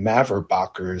Dallas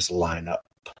Mavericks lineup.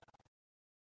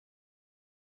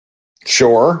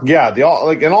 Sure. Yeah.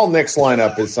 An all Knicks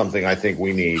lineup is something I think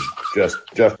we need just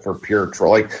for pure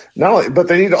troll. Like, not only, but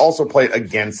they need to also play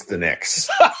against the Knicks.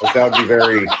 Like, that would be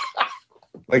very,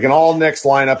 like, an all Knicks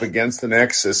lineup against the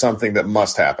Knicks is something that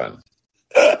must happen.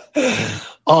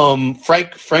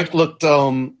 Frank looked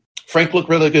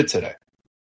really good today.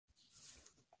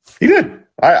 He did.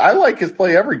 I like his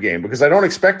play every game because I don't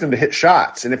expect him to hit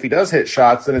shots. And if he does hit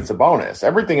shots, then it's a bonus.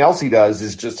 Everything else he does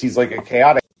is just, he's like a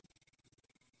chaotic.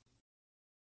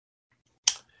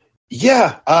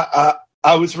 Yeah,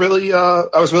 I was really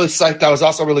psyched. I was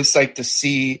also really psyched to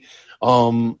see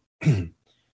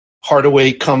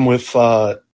Hardaway come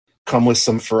with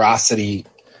some ferocity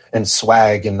and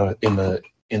swag in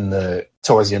the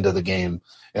towards the end of the game,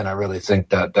 and I really think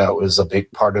that was a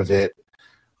big part of it.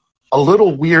 A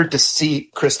little weird to see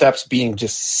Kristaps being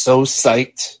just so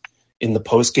psyched in the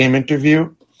post game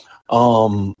interview,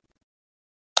 but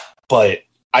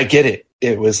I get it.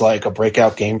 It was like a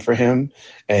breakout game for him.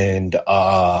 And,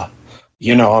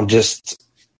 I'm just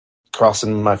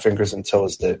crossing my fingers and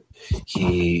toes that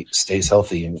he stays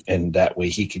healthy and that way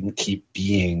he can keep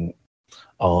being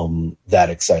that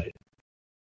excited.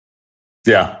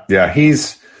 Yeah.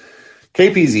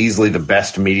 KP's easily the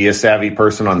best media savvy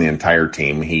person on the entire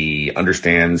team. He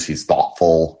understands, he's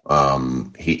thoughtful.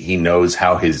 He knows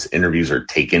how his interviews are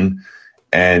taken.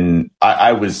 And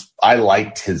I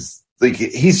liked his, like,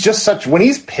 he's just such, when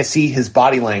he's pissy, his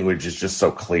body language is just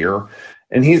so clear.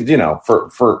 And he's,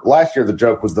 for last year, the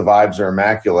joke was the vibes are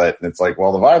immaculate. And it's like,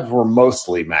 well, the vibes were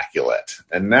mostly immaculate.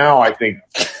 And now I think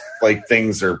like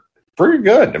things are pretty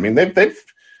good. I mean, they're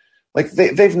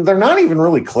not even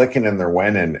really clicking and they're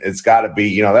winning. It's gotta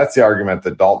be, that's the argument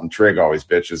that Dalton Trigg always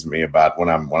bitches me about when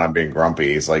I'm being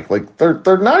grumpy. He's like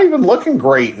they're not even looking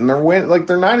great and they're winning, like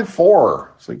they're 9-4.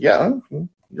 It's like, yeah,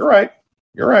 you're right.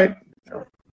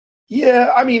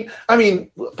 Yeah, I mean,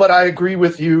 but I agree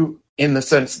with you in the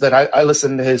sense that I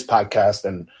listened to his podcast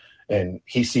and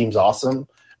he seems awesome.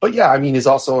 But yeah, I mean, he's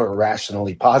also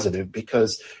irrationally positive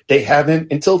because they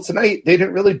haven't, until tonight, they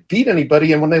didn't really beat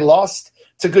anybody. And when they lost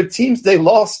to good teams, they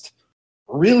lost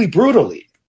really brutally.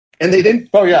 And they didn't.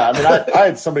 Oh, yeah. I mean, I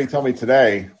had somebody tell me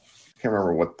today, I can't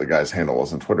remember what the guy's handle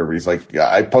was on Twitter, but he's like, yeah,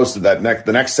 I posted that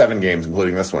the next 7 games,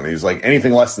 including this one. He's like,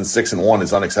 anything less than 6-1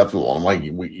 is unacceptable. I'm like,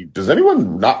 does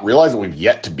anyone not realize that we've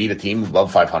yet to beat a team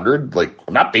above 500? Like,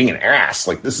 I'm not being an ass.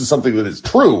 Like, this is something that is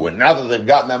true. And now that they've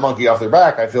gotten that monkey off their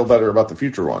back, I feel better about the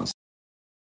future ones.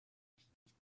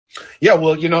 Yeah,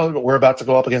 well, we're about to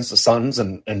go up against the Suns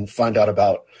and find out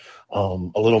about a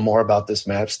little more about this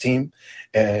Mavs team.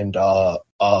 And I'll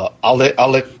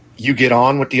let you get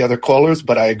on with the other callers,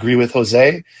 but I agree with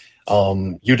Jose.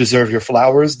 You deserve your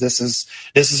flowers. This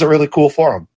is a really cool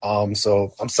forum.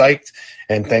 So I'm psyched,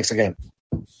 and thanks again.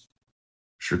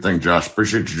 Sure thing, Josh.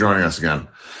 Appreciate you joining us again.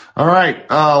 All right.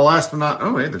 Last but not,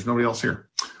 hey, there's nobody else here.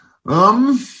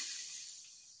 Trying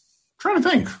to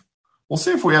think. We'll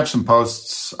see if we have some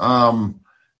posts.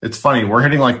 It's funny. We're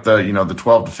hitting like the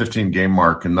 12 to 15 game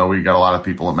mark, and though we got a lot of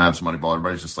people at Mavs Moneyball,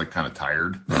 everybody's just like kind of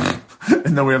tired.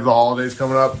 And then we have the holidays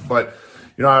coming up. But,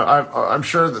 I'm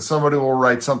sure that somebody will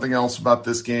write something else about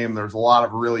this game. There's a lot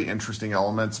of really interesting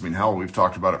elements. I mean, hell, we've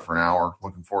talked about it for an hour.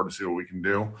 Looking forward to see what we can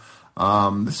do.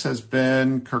 This has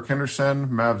been Kirk Henderson,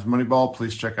 Mavs Moneyball.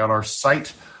 Please check out our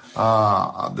site.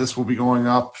 This will be going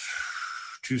up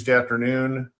Tuesday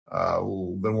afternoon.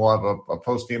 Then we'll have a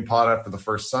post-game pod after the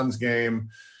first Suns game.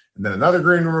 And then another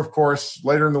green room, of course.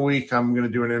 Later in the week, I'm going to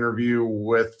do an interview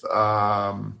with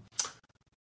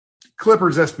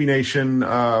Clippers SB Nation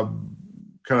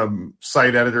kind of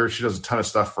site editor. She does a ton of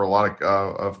stuff for a lot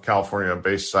of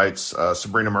California-based sites.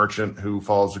 Sabrina Merchant, who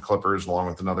follows the Clippers, along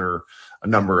with a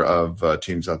number of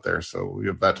teams out there. So we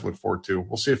have that to look forward to.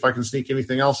 We'll see if I can sneak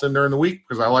anything else in during the week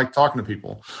because I like talking to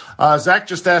people. Zach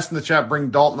just asked in the chat,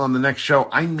 bring Dalton on the next show.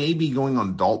 I may be going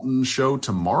on Dalton's show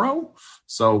tomorrow,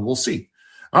 so we'll see.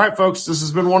 All right, folks, this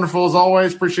has been wonderful as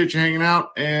always. Appreciate you hanging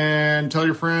out, and tell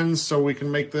your friends so we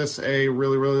can make this a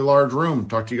really, really large room.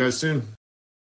 Talk to you guys soon.